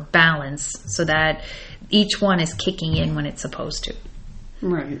or balance, so that each one is kicking in when it's supposed to.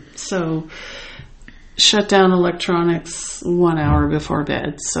 Right. So shut down electronics 1 hour before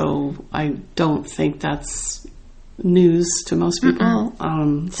bed. So I don't think that's news to most people.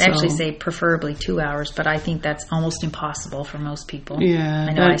 They actually say preferably 2 hours, but I think that's almost impossible for most people. Yeah.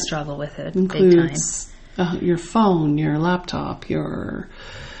 I know I struggle with it includes big time. Your phone, your laptop, your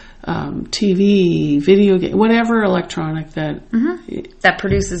TV, video game, whatever electronic that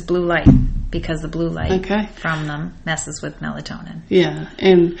produces blue light, because the blue light from them messes with melatonin. Yeah,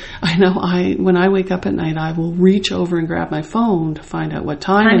 and I know when I wake up at night, I will reach over and grab my phone to find out what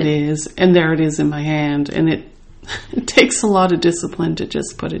time it is, and there it is in my hand, and it takes a lot of discipline to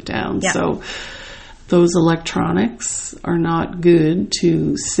just put it down. Yeah. So those electronics are not good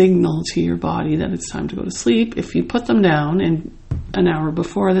to signal to your body that it's time to go to sleep. If you put them down and an hour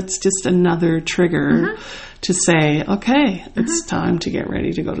before, that's just another trigger to say, okay, it's time to get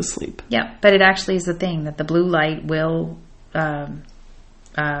ready to go to sleep. Yeah, but it actually is the thing that the blue light will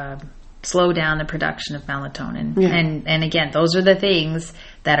slow down the production of melatonin. Yeah. And again, those are the things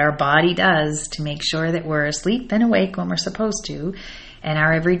that our body does to make sure that we're asleep and awake when we're supposed to. And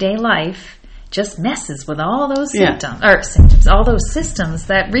our everyday life just messes with all those symptoms, all those systems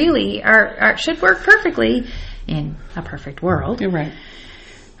that really should work perfectly in a perfect world. You're right.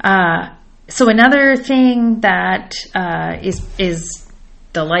 So another thing that is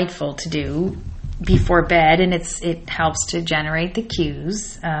delightful to do before bed, and it helps to generate the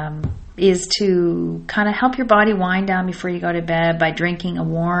cues, is to kind of help your body wind down before you go to bed by drinking a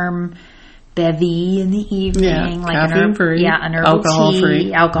warm bevy in the evening, like an herbal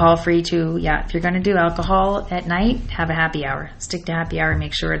tea, alcohol-free too. Yeah, if you're going to do alcohol at night, have a happy hour. Stick to happy hour.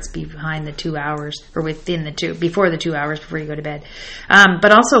 Make sure it's behind the 2 hours or within the before the 2 hours before you go to bed.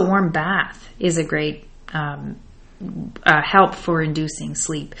 But also, a warm bath is a great help for inducing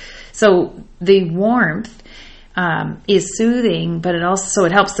sleep. So the warmth is soothing, but it helps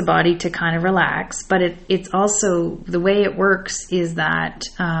the body to kind of relax. But it's also, the way it works is that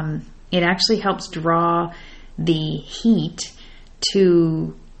it actually helps draw the heat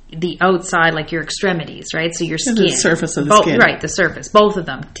to the outside, like your extremities, right? So your skin. The surface of the skin. Right, the surface. Both of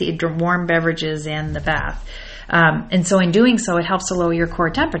them. Warm beverages and the bath. And so in doing so, it helps to lower your core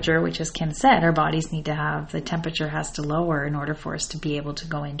temperature, which, as Kim said, our bodies need to have. The temperature has to lower in order for us to be able to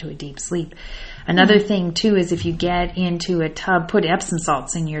go into a deep sleep. Another thing, too, is if you get into a tub, put Epsom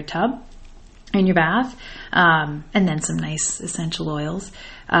salts in your tub, in your bath, and then some nice essential oils.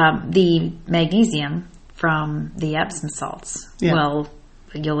 The magnesium from the Epsom salts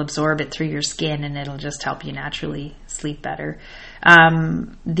you'll absorb it through your skin, and it'll just help you naturally sleep better.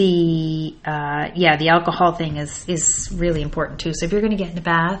 The alcohol thing is really important too. So if you're going to get in a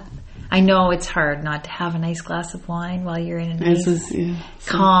bath, I know it's hard not to have a nice glass of wine while you're in a nice,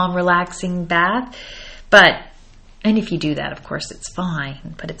 calm, relaxing bath, and if you do that, of course, it's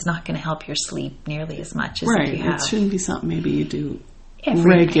fine, but it's not going to help your sleep nearly as much as if you have. It shouldn't be something maybe you do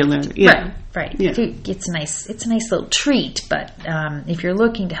regular. Yeah. Right. Yeah. It's a nice little treat, but if you're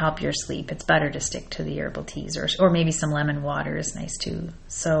looking to help your sleep, it's better to stick to the herbal teas, or maybe some lemon water is nice too.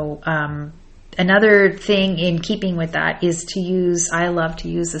 So another thing in keeping with that is I love to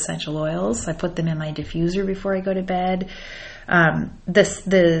use essential oils. I put them in my diffuser before I go to bed.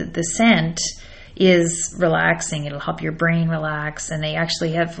 The scent is relaxing. It'll help your brain relax, and they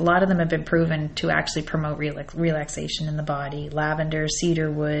actually a lot of them have been proven to actually promote relaxation in the body. Lavender,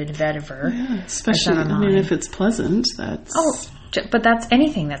 cedarwood, vetiver. Especially, if it's pleasant, that's... but that's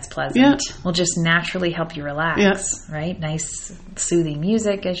anything that's pleasant will just naturally help you relax, right? Nice, soothing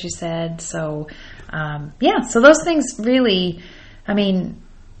music, as you said. So, so those things really,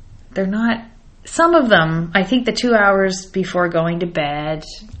 they're not... Some of them, I think the 2 hours before going to bed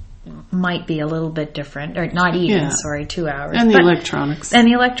might be a little bit different, or not even, 2 hours. And the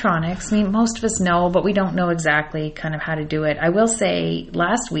electronics. Most of us know, but we don't know exactly kind of how to do it. I will say,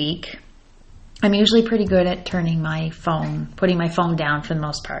 last week, I'm usually pretty good at putting my phone down for the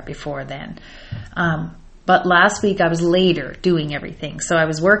most part before then. But last week I was later doing everything. So I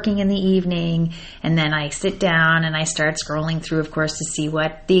was working in the evening, and then I sit down and I start scrolling through, of course, to see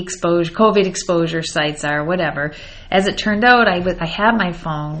what the COVID exposure sites are, whatever. As it turned out, I had my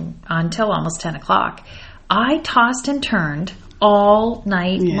phone until almost 10 o'clock. I tossed and turned all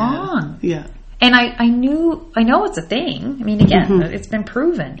night long. Yeah. And I know it's a thing. I mean, again, it's been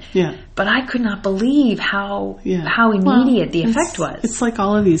proven. Yeah. But I could not believe how immediate the effect was. It's like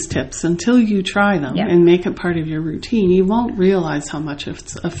all of these tips. Until you try them and make it part of your routine, you won't realize how much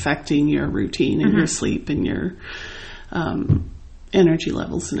it's affecting your routine and your sleep and your energy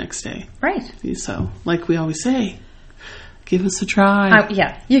levels the next day. Right. So, like we always say, give us a try.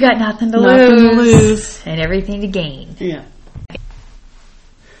 You got nothing to lose. And everything to gain. Yeah.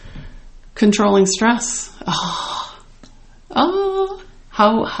 Controlling stress. How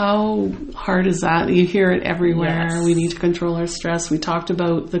hard is that? You hear it everywhere. Yes. We need to control our stress. We talked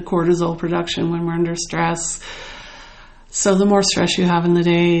about the cortisol production when we're under stress. So the more stress you have in the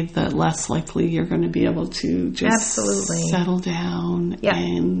day, the less likely you're going to be able to just settle down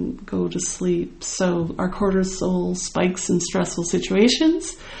and go to sleep. So our cortisol spikes in stressful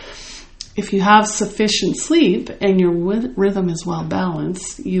situations. If you have sufficient sleep and your rhythm is well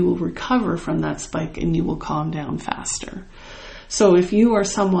balanced, you will recover from that spike and you will calm down faster. So if you are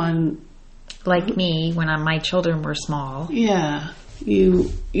someone like me, when my children were small, if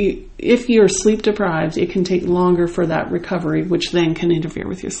you're sleep deprived, it can take longer for that recovery, which then can interfere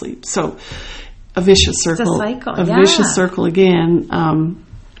with your sleep. So a vicious circle. It's a cycle. Vicious circle again.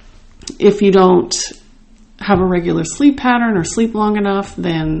 If you don't have a regular sleep pattern or sleep long enough,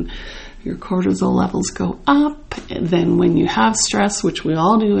 then your cortisol levels go up. And then when you have stress, which we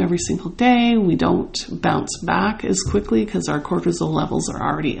all do every single day, we don't bounce back as quickly because our cortisol levels are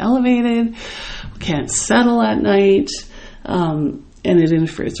already elevated. We can't settle at night. And it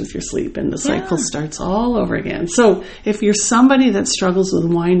interferes with your sleep and the cycle starts all over again. So if you're somebody that struggles with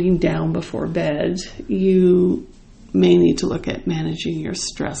winding down before bed, you may need to look at managing your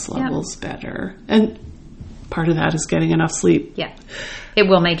stress levels better. And part of that is getting enough sleep. Yeah. It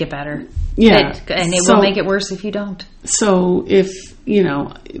will make it better. Yeah. And it will make it worse if you don't. So if,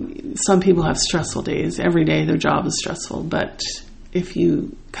 some people have stressful days. Every day their job is stressful. But if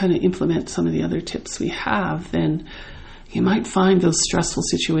you kind of implement some of the other tips we have, then you might find those stressful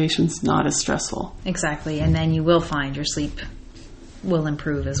situations not as stressful. Exactly. And then you will find your sleep will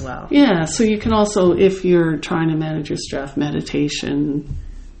improve as well. Yeah. So you can also, if you're trying to manage your stress, meditation,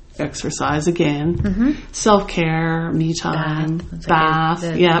 exercise again, self-care, me time,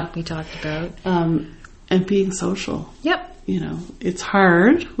 bath, we talked about. And being social. Yep. It's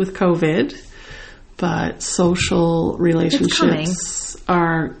hard with COVID, but social relationships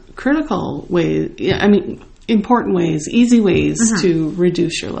are critical ways. Important ways, easy ways to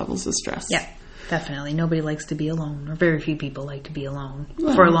reduce your levels of stress. Yeah, definitely. Nobody likes to be alone, or very few people like to be alone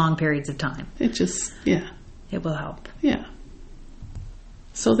for long periods of time. It just, it will help. Yeah.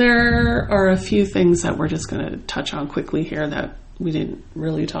 So there are a few things that we're just going to touch on quickly here that we didn't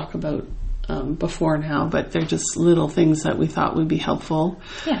really talk about before now, but they're just little things that we thought would be helpful.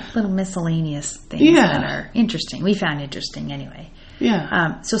 Yeah, little miscellaneous things that are interesting. We found interesting anyway.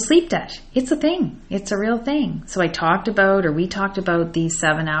 Yeah. So sleep debt, it's a thing. It's a real thing. So we talked about these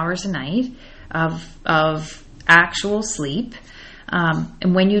 7 hours a night of actual sleep.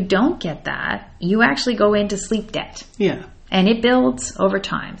 And when you don't get that, you actually go into sleep debt. Yeah. And it builds over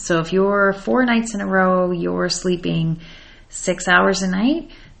time. So if you're 4 nights in a row, you're sleeping 6 hours a night,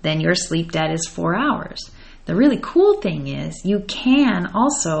 then your sleep debt is 4 hours. The really cool thing is you can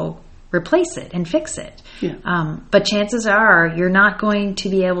also replace it and fix it. Yeah. But chances are you're not going to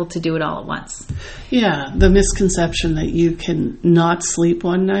be able to do it all at once. Yeah. The misconception that you can not sleep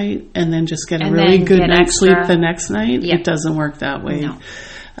one night and then just get a really good night's sleep the next night, it doesn't work that way. No.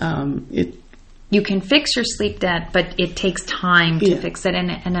 You can fix your sleep debt, but it takes time to fix it. And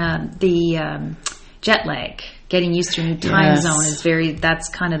the jet lag, getting used to a new time zone that's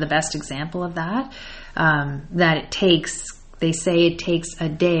kind of the best example of that. They say it takes a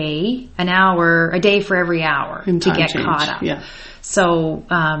day for every hour to get caught up. Yeah. So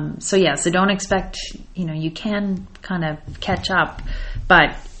don't expect, you can kind of catch up,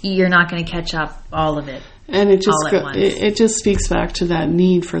 but you're not going to catch up all of it. And it just speaks back to that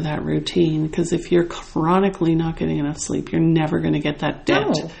need for that routine, because if you're chronically not getting enough sleep, you're never going to get that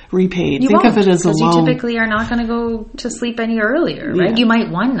debt repaid. Think of it as a loan. Because you typically are not going to go to sleep any earlier, right? You might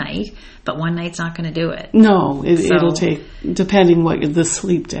one night, but one night's not going to do it. No, it'll take, depending what the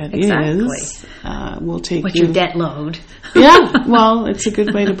sleep debt is, will take what's your debt load. Yeah, well, it's a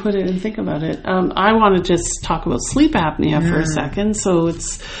good way to put it and think about it. I want to just talk about sleep apnea for a second. So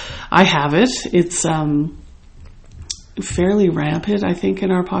I have it. It's fairly rampant, I think,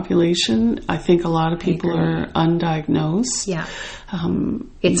 in our population. I think a lot of people are undiagnosed. Yeah.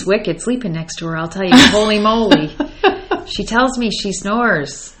 It's wicked sleeping next to her, I'll tell you. Holy moly. She tells me she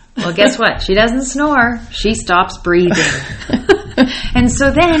snores Well, guess what? She doesn't snore. She stops breathing. And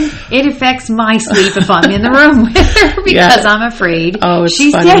so then it affects my sleep if I'm in the room with her because I'm afraid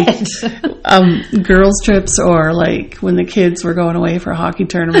she's funny. Dead. Girls' trips, or like when the kids were going away for hockey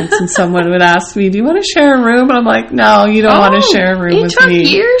tournaments and someone would ask me, do you want to share a room? And I'm like, no, you don't want to share a room with me. It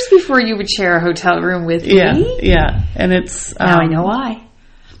took years before you would share a hotel room with me. Yeah. And it's... now I know why.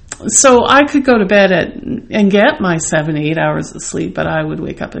 So I could go to bed and get my 7-8 hours of sleep, but I would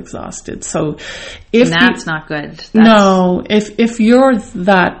wake up exhausted. So that's not good. If you're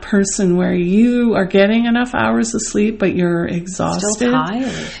that person where you are getting enough hours of sleep, but you're exhausted, still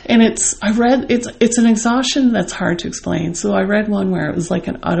tired, and it's an exhaustion that's hard to explain. So I read one where it was like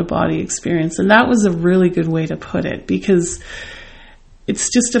an out of body experience, and that was a really good way to put it, because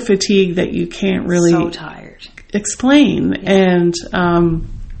it's just a fatigue that you can't really so tired explain. And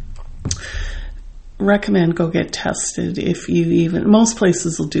recommend go get tested if most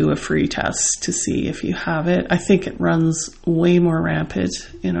places will do a free test to see if you have it. I think it runs way more rampant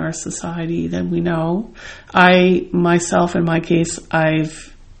in our society than we know. Myself, in my case,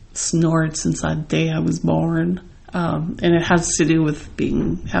 I've snored since the day I was born. And it has to do with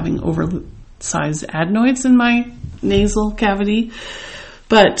having oversized adenoids in my nasal cavity.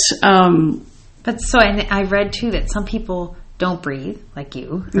 And I read too that some people don't breathe like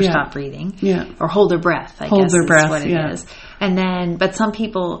you, or stop breathing, or hold their breath. I guess is what it is. And then, but some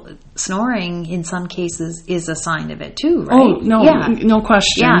people, snoring in some cases is a sign of it too, right? Oh no, no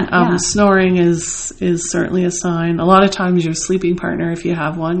question. Snoring is certainly a sign. A lot of times, your sleeping partner, if you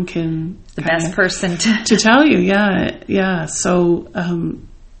have one, can the best person to tell you. Yeah. So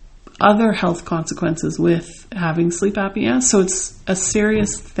other health consequences with having sleep apnea. So it's a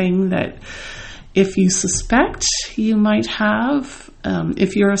serious thing that, if you suspect you might have,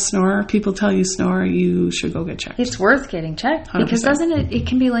 if you're a snorer, people tell you snore, you should go get checked. It's worth getting checked 100%. Because doesn't it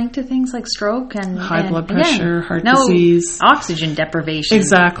can be linked to things like stroke and high blood pressure, heart disease, oxygen deprivation.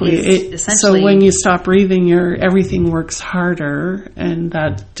 Exactly. So when you stop breathing, everything works harder, and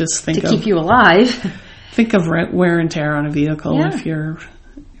that just keep you alive. Think of wear and tear on a vehicle if you're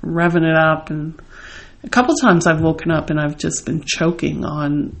revving it up. And a couple times I've woken up and I've just been choking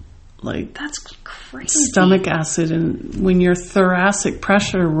on that's crazy. Stomach acid, and when your thoracic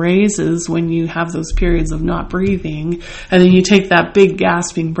pressure raises when you have those periods of not breathing, and then you take that big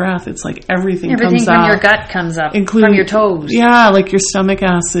gasping breath, it's like everything comes from out. Your gut comes up, including from your toes. Yeah, like your stomach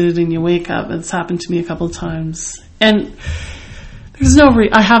acid, and you wake up. It's happened to me a couple of times, and there's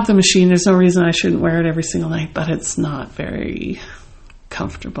I have the machine. There's no reason I shouldn't wear it every single night, but it's not very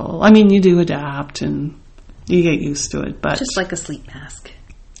comfortable. I mean, you do adapt and you get used to it, but just like a sleep mask.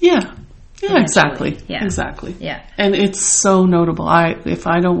 Yeah, exactly. Yeah. Exactly. Yeah. And it's so notable. If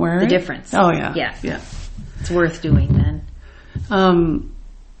I don't wear the difference. Oh, yeah. Yeah. It's worth doing then.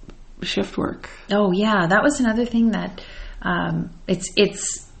 Shift work. Oh, yeah. That was another thing that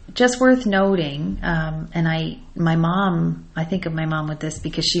it's just worth noting. And I think of my mom with this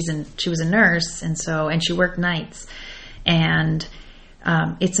because she was a nurse, and she worked nights. And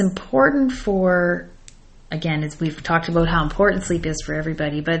it's important for... Again, as we've talked about how important sleep is for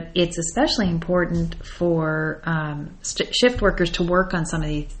everybody, but it's especially important for shift workers to work on some of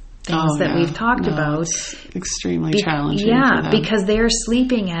these things that we've talked about. It's extremely challenging. Yeah, because they're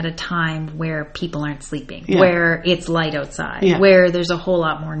sleeping at a time where people aren't sleeping, where it's light outside, where there's a whole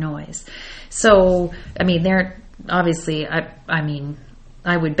lot more noise. So, I mean, they're obviously, I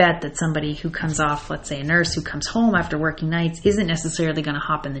would bet that somebody who comes off, let's say a nurse who comes home after working nights, isn't necessarily going to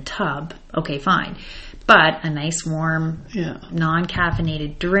hop in the tub. Okay, fine. But a nice warm,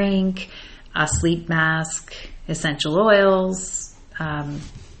 non-caffeinated drink, a sleep mask, essential oils,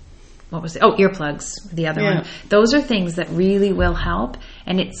 earplugs, the other one. Those are things that really will help.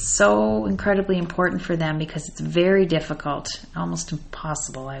 And it's so incredibly important for them because it's very difficult, almost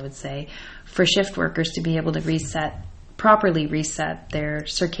impossible, I would say, for shift workers to be able to properly reset their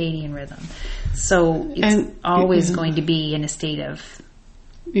circadian rhythm. So it's always going to be in a state of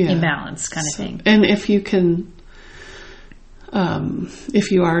imbalance kind of thing. And if you can,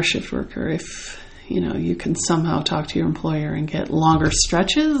 if you are a shift worker, if you can somehow talk to your employer and get longer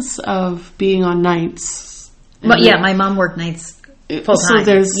stretches of being on nights. But my mom worked nights full time. So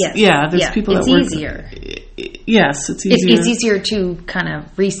there's people that work. It's easier. Yes, it's easier. It's easier to kind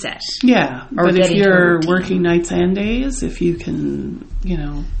of reset. Yeah, but if you're working nights and days, if you can,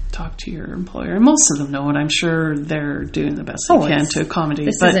 talk to your employer, and most of them know it. I'm sure they're doing the best they can to accommodate.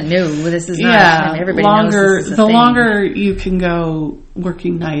 This isn't new. This is not. Everybody knows this is a thing. Longer you can go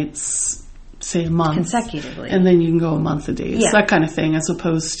working nights, say a month consecutively, and then you can go a month of days, that kind of thing, as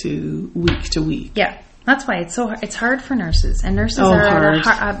opposed to week to week. Yeah. That's why it's hard for nurses, and nurses are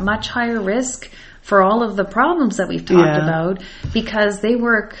at a much higher risk for all of the problems that we've talked about, because they'll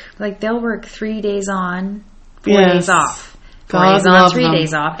work 3 days on, 4 days off. 4 days on, 3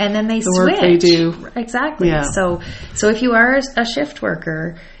 days off, and then they switch. Work they do. Exactly. Yeah. So if you are a shift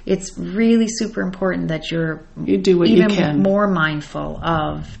worker, it's really super important that you do what you can. More mindful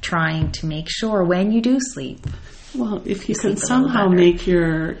of trying to make sure when you do sleep. Well, if you can somehow make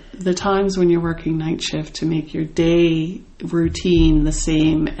the times when you're working night shift to make your day routine the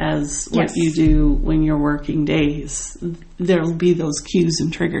same as what you do when you're working days, there'll be those cues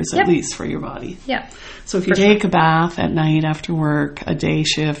and triggers at least for your body. Yeah. So if you take a bath at night after work, a day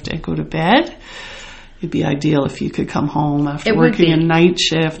shift, and go to bed, it'd be ideal if you could come home after working a night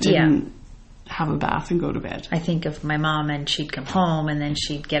shift and have a bath and go to bed. I think of my mom, and she'd come home and then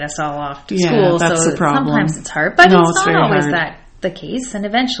she'd get us all off to school. That's the problem. Sometimes it's hard, but it's not always the case. And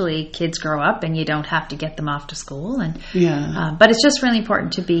eventually kids grow up and you don't have to get them off to school. But it's just really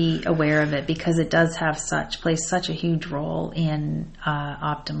important to be aware of it, because it does plays such a huge role in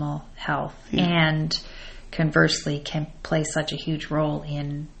optimal health, and conversely can play such a huge role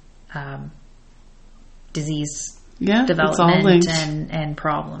in disease development and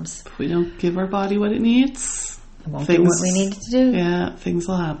problems. If we don't give our body what it needs, it won't do what we need to do. Yeah, things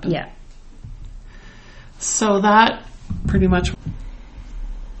will happen. Yeah. So that pretty much.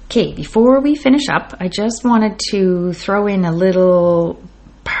 Okay, before we finish up, I just wanted to throw in a little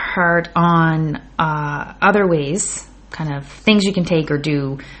part on other ways, kind of things you can take or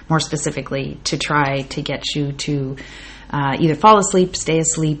do more specifically to try to get you to either fall asleep, stay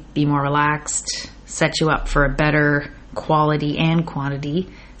asleep, be more relaxed, set you up for a better quality and quantity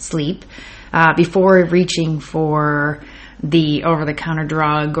sleep before reaching for the over-the-counter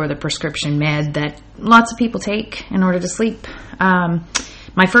drug or the prescription med that lots of people take in order to sleep.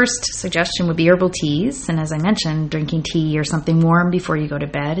 My first suggestion would be herbal teas, and as I mentioned, drinking tea or something warm before you go to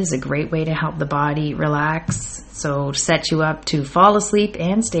bed is a great way to help the body relax, so set you up to fall asleep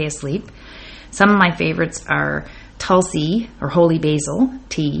and stay asleep. Some of my favorites are Tulsi or holy basil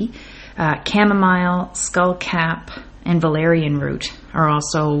tea, chamomile, skullcap, and valerian root are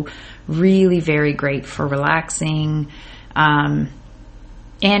also really very great for relaxing and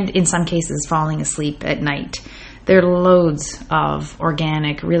in some cases falling asleep at night. There are loads of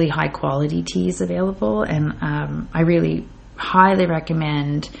organic, really high quality teas available, and I really highly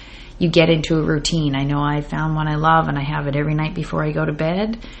recommend you get into a routine. I know I found one I love, and I have it every night before I go to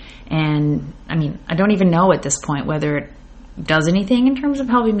bed. And I mean, I don't even know at this point whether it does anything in terms of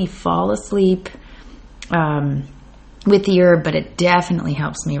helping me fall asleep with the herb, but it definitely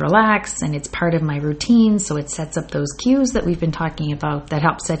helps me relax, and it's part of my routine, so it sets up those cues that we've been talking about that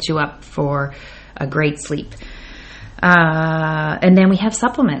help set you up for a great sleep. And then we have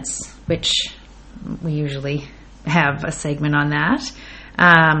supplements, which we usually have a segment on that.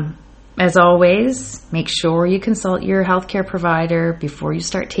 As always, make sure you consult your healthcare provider before you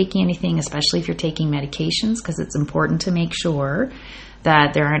start taking anything, especially if you're taking medications, because it's important to make sure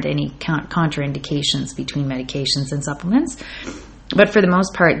that there aren't any contraindications between medications and supplements. But for the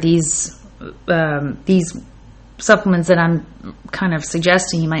most part, these supplements that I'm kind of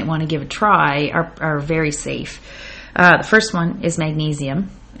suggesting you might want to give a try are very safe. The first one is magnesium,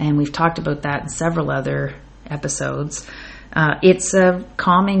 and we've talked about that in several other episodes. It's a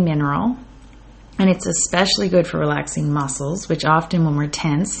calming mineral, and it's especially good for relaxing muscles, which often when we're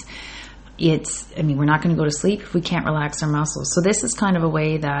tense, we're not going to go to sleep if we can't relax our muscles. So this is kind of a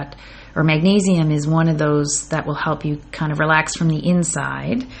way magnesium is one of those that will help you kind of relax from the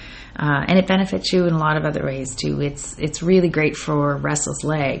inside. And it benefits you in a lot of other ways too. It's really great for restless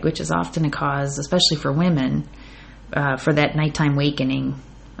leg, which is often a cause, especially for women, for that nighttime wakening.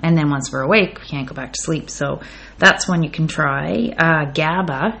 And then once we're awake, we can't go back to sleep. So that's one you can try.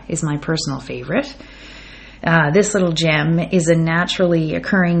 GABA is my personal favorite. This little gem is a naturally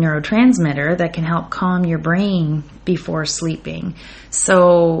occurring neurotransmitter that can help calm your brain before sleeping.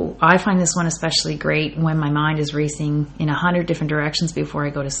 So I find this one especially great when my mind is racing in 100 different directions before I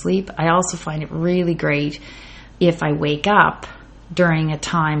go to sleep. I also find it really great if I wake up during a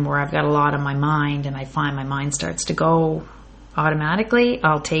time where I've got a lot on my mind and I find my mind starts to go automatically.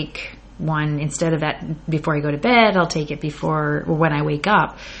 I'll take one instead of that before I go to bed. I'll take it before or when I wake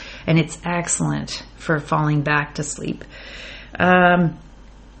up. And it's excellent for falling back to sleep. We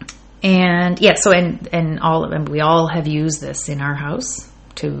all have used this in our house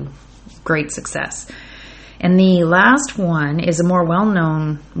to great success. And the last one is a more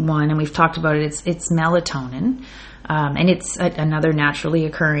well-known one, and we've talked about it. It's melatonin, and it's another naturally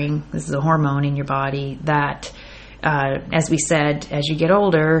occurring. This is a hormone in your body that, as we said, as you get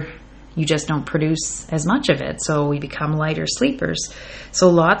older, you just don't produce as much of it. So we become lighter sleepers. So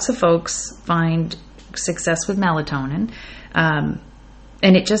lots of folks find success with melatonin. And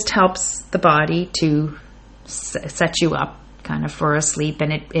it just helps the body to set you up kind of for a sleep.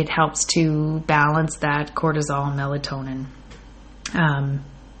 And it helps to balance that cortisol melatonin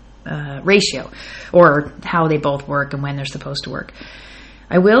ratio, or how they both work and when they're supposed to work.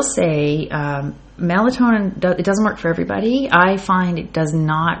 I will say melatonin, it doesn't work for everybody. I find it does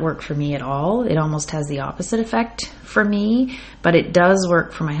not work for me at all. It almost has the opposite effect for me, but it does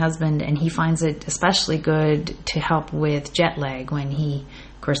work for my husband, and he finds it especially good to help with jet lag when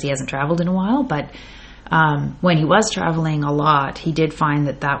of course he hasn't traveled in a while, but when he was traveling a lot, he did find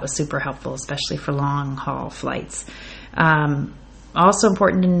that was super helpful, especially for long haul flights. Also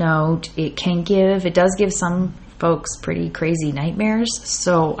important to note, it does give some folks pretty crazy nightmares.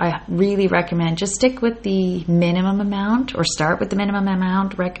 So I really recommend just stick with the minimum amount, or start with the minimum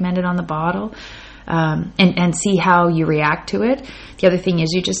amount recommended on the bottle, and see how you react to it. The other thing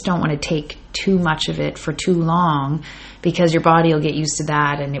is, you just don't want to take too much of it for too long, because your body will get used to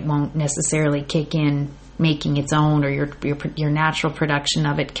that and it won't necessarily kick in making its own, or your natural production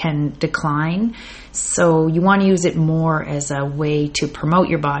of it can decline. So you want to use it more as a way to promote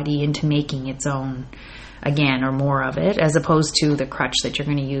your body into making its own again, or more of it, as opposed to the crutch that you're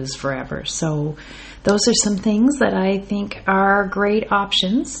going to use forever. So those are some things that I think are great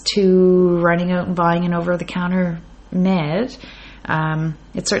options to running out and buying an over-the-counter med.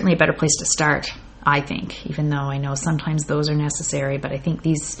 It's certainly a better place to start, I think, even though I know sometimes those are necessary, but I think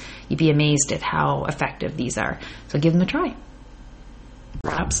you'd be amazed at how effective these are. So give them a try.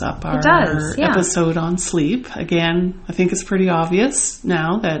 Wraps up our episode on sleep. Again, I think it's pretty obvious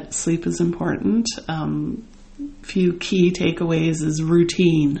now that sleep is important. Few key takeaways is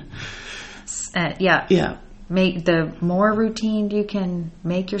routine. Make the more routine you can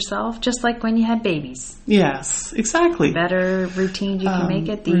make yourself, just like when you had babies. Yes, exactly. The better routine you can make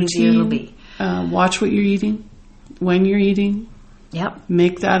it, the easier it'll be. Watch what you're eating, when you're eating. Yep.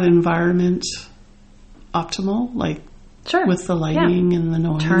 Make that environment optimal, like with the lighting and the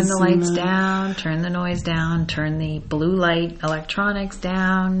noise. Turn the lights down, turn the noise down, turn the blue light electronics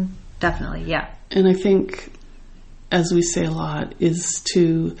down. Definitely, yeah. And I think, as we say a lot, is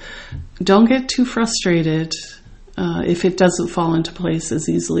to don't get too frustrated if it doesn't fall into place as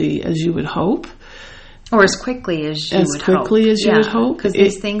easily as you would hope. Or as quickly as you would hope. Because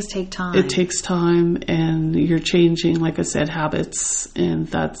these things take time. It takes time, and you're changing, like I said, habits, and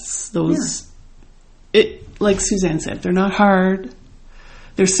that's those... like Suzanne said, they're not hard.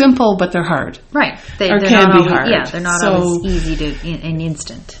 They're simple, but they're hard. Right. They're can be hard. Yeah, they're not always easy and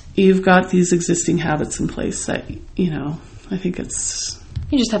instant. You've got these existing habits in place that, I think it's...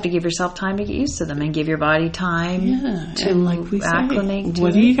 You just have to give yourself time to get used to them and give your body time to acclimate to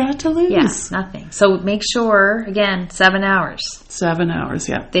what do you got to lose? Yeah, nothing. So make sure, again, 7 hours. 7 hours,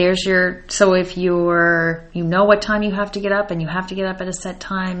 yeah. So if you know what time you have to get up, and you have to get up at a set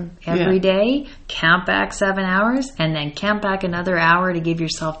time every day, count back 7 hours, and then count back another hour to give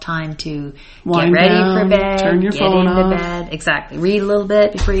yourself time to wind get ready down, for bed, turn your phone into off. bed. Exactly. Read a little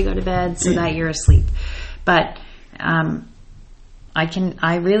bit before you go to bed so that you're asleep. But,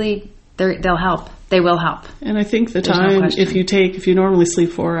 they'll help. They will help. And I think the time, if you normally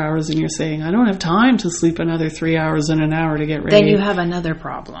sleep 4 hours and you're saying, I don't have time to sleep another 3 hours and an hour to get ready. Then you have another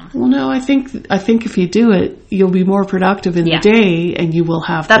problem. Well, no, I think if you do it, you'll be more productive in the day, and you will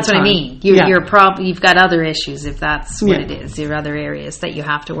have That's the time. What I mean. You've got other issues, if that's what it is. There are other areas that you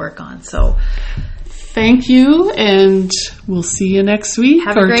have to work on. So thank you, and we'll see you next week.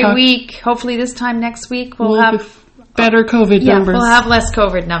 Have a great week. Hopefully this time next week we'll have better COVID numbers. We'll have less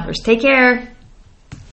COVID numbers. Take care.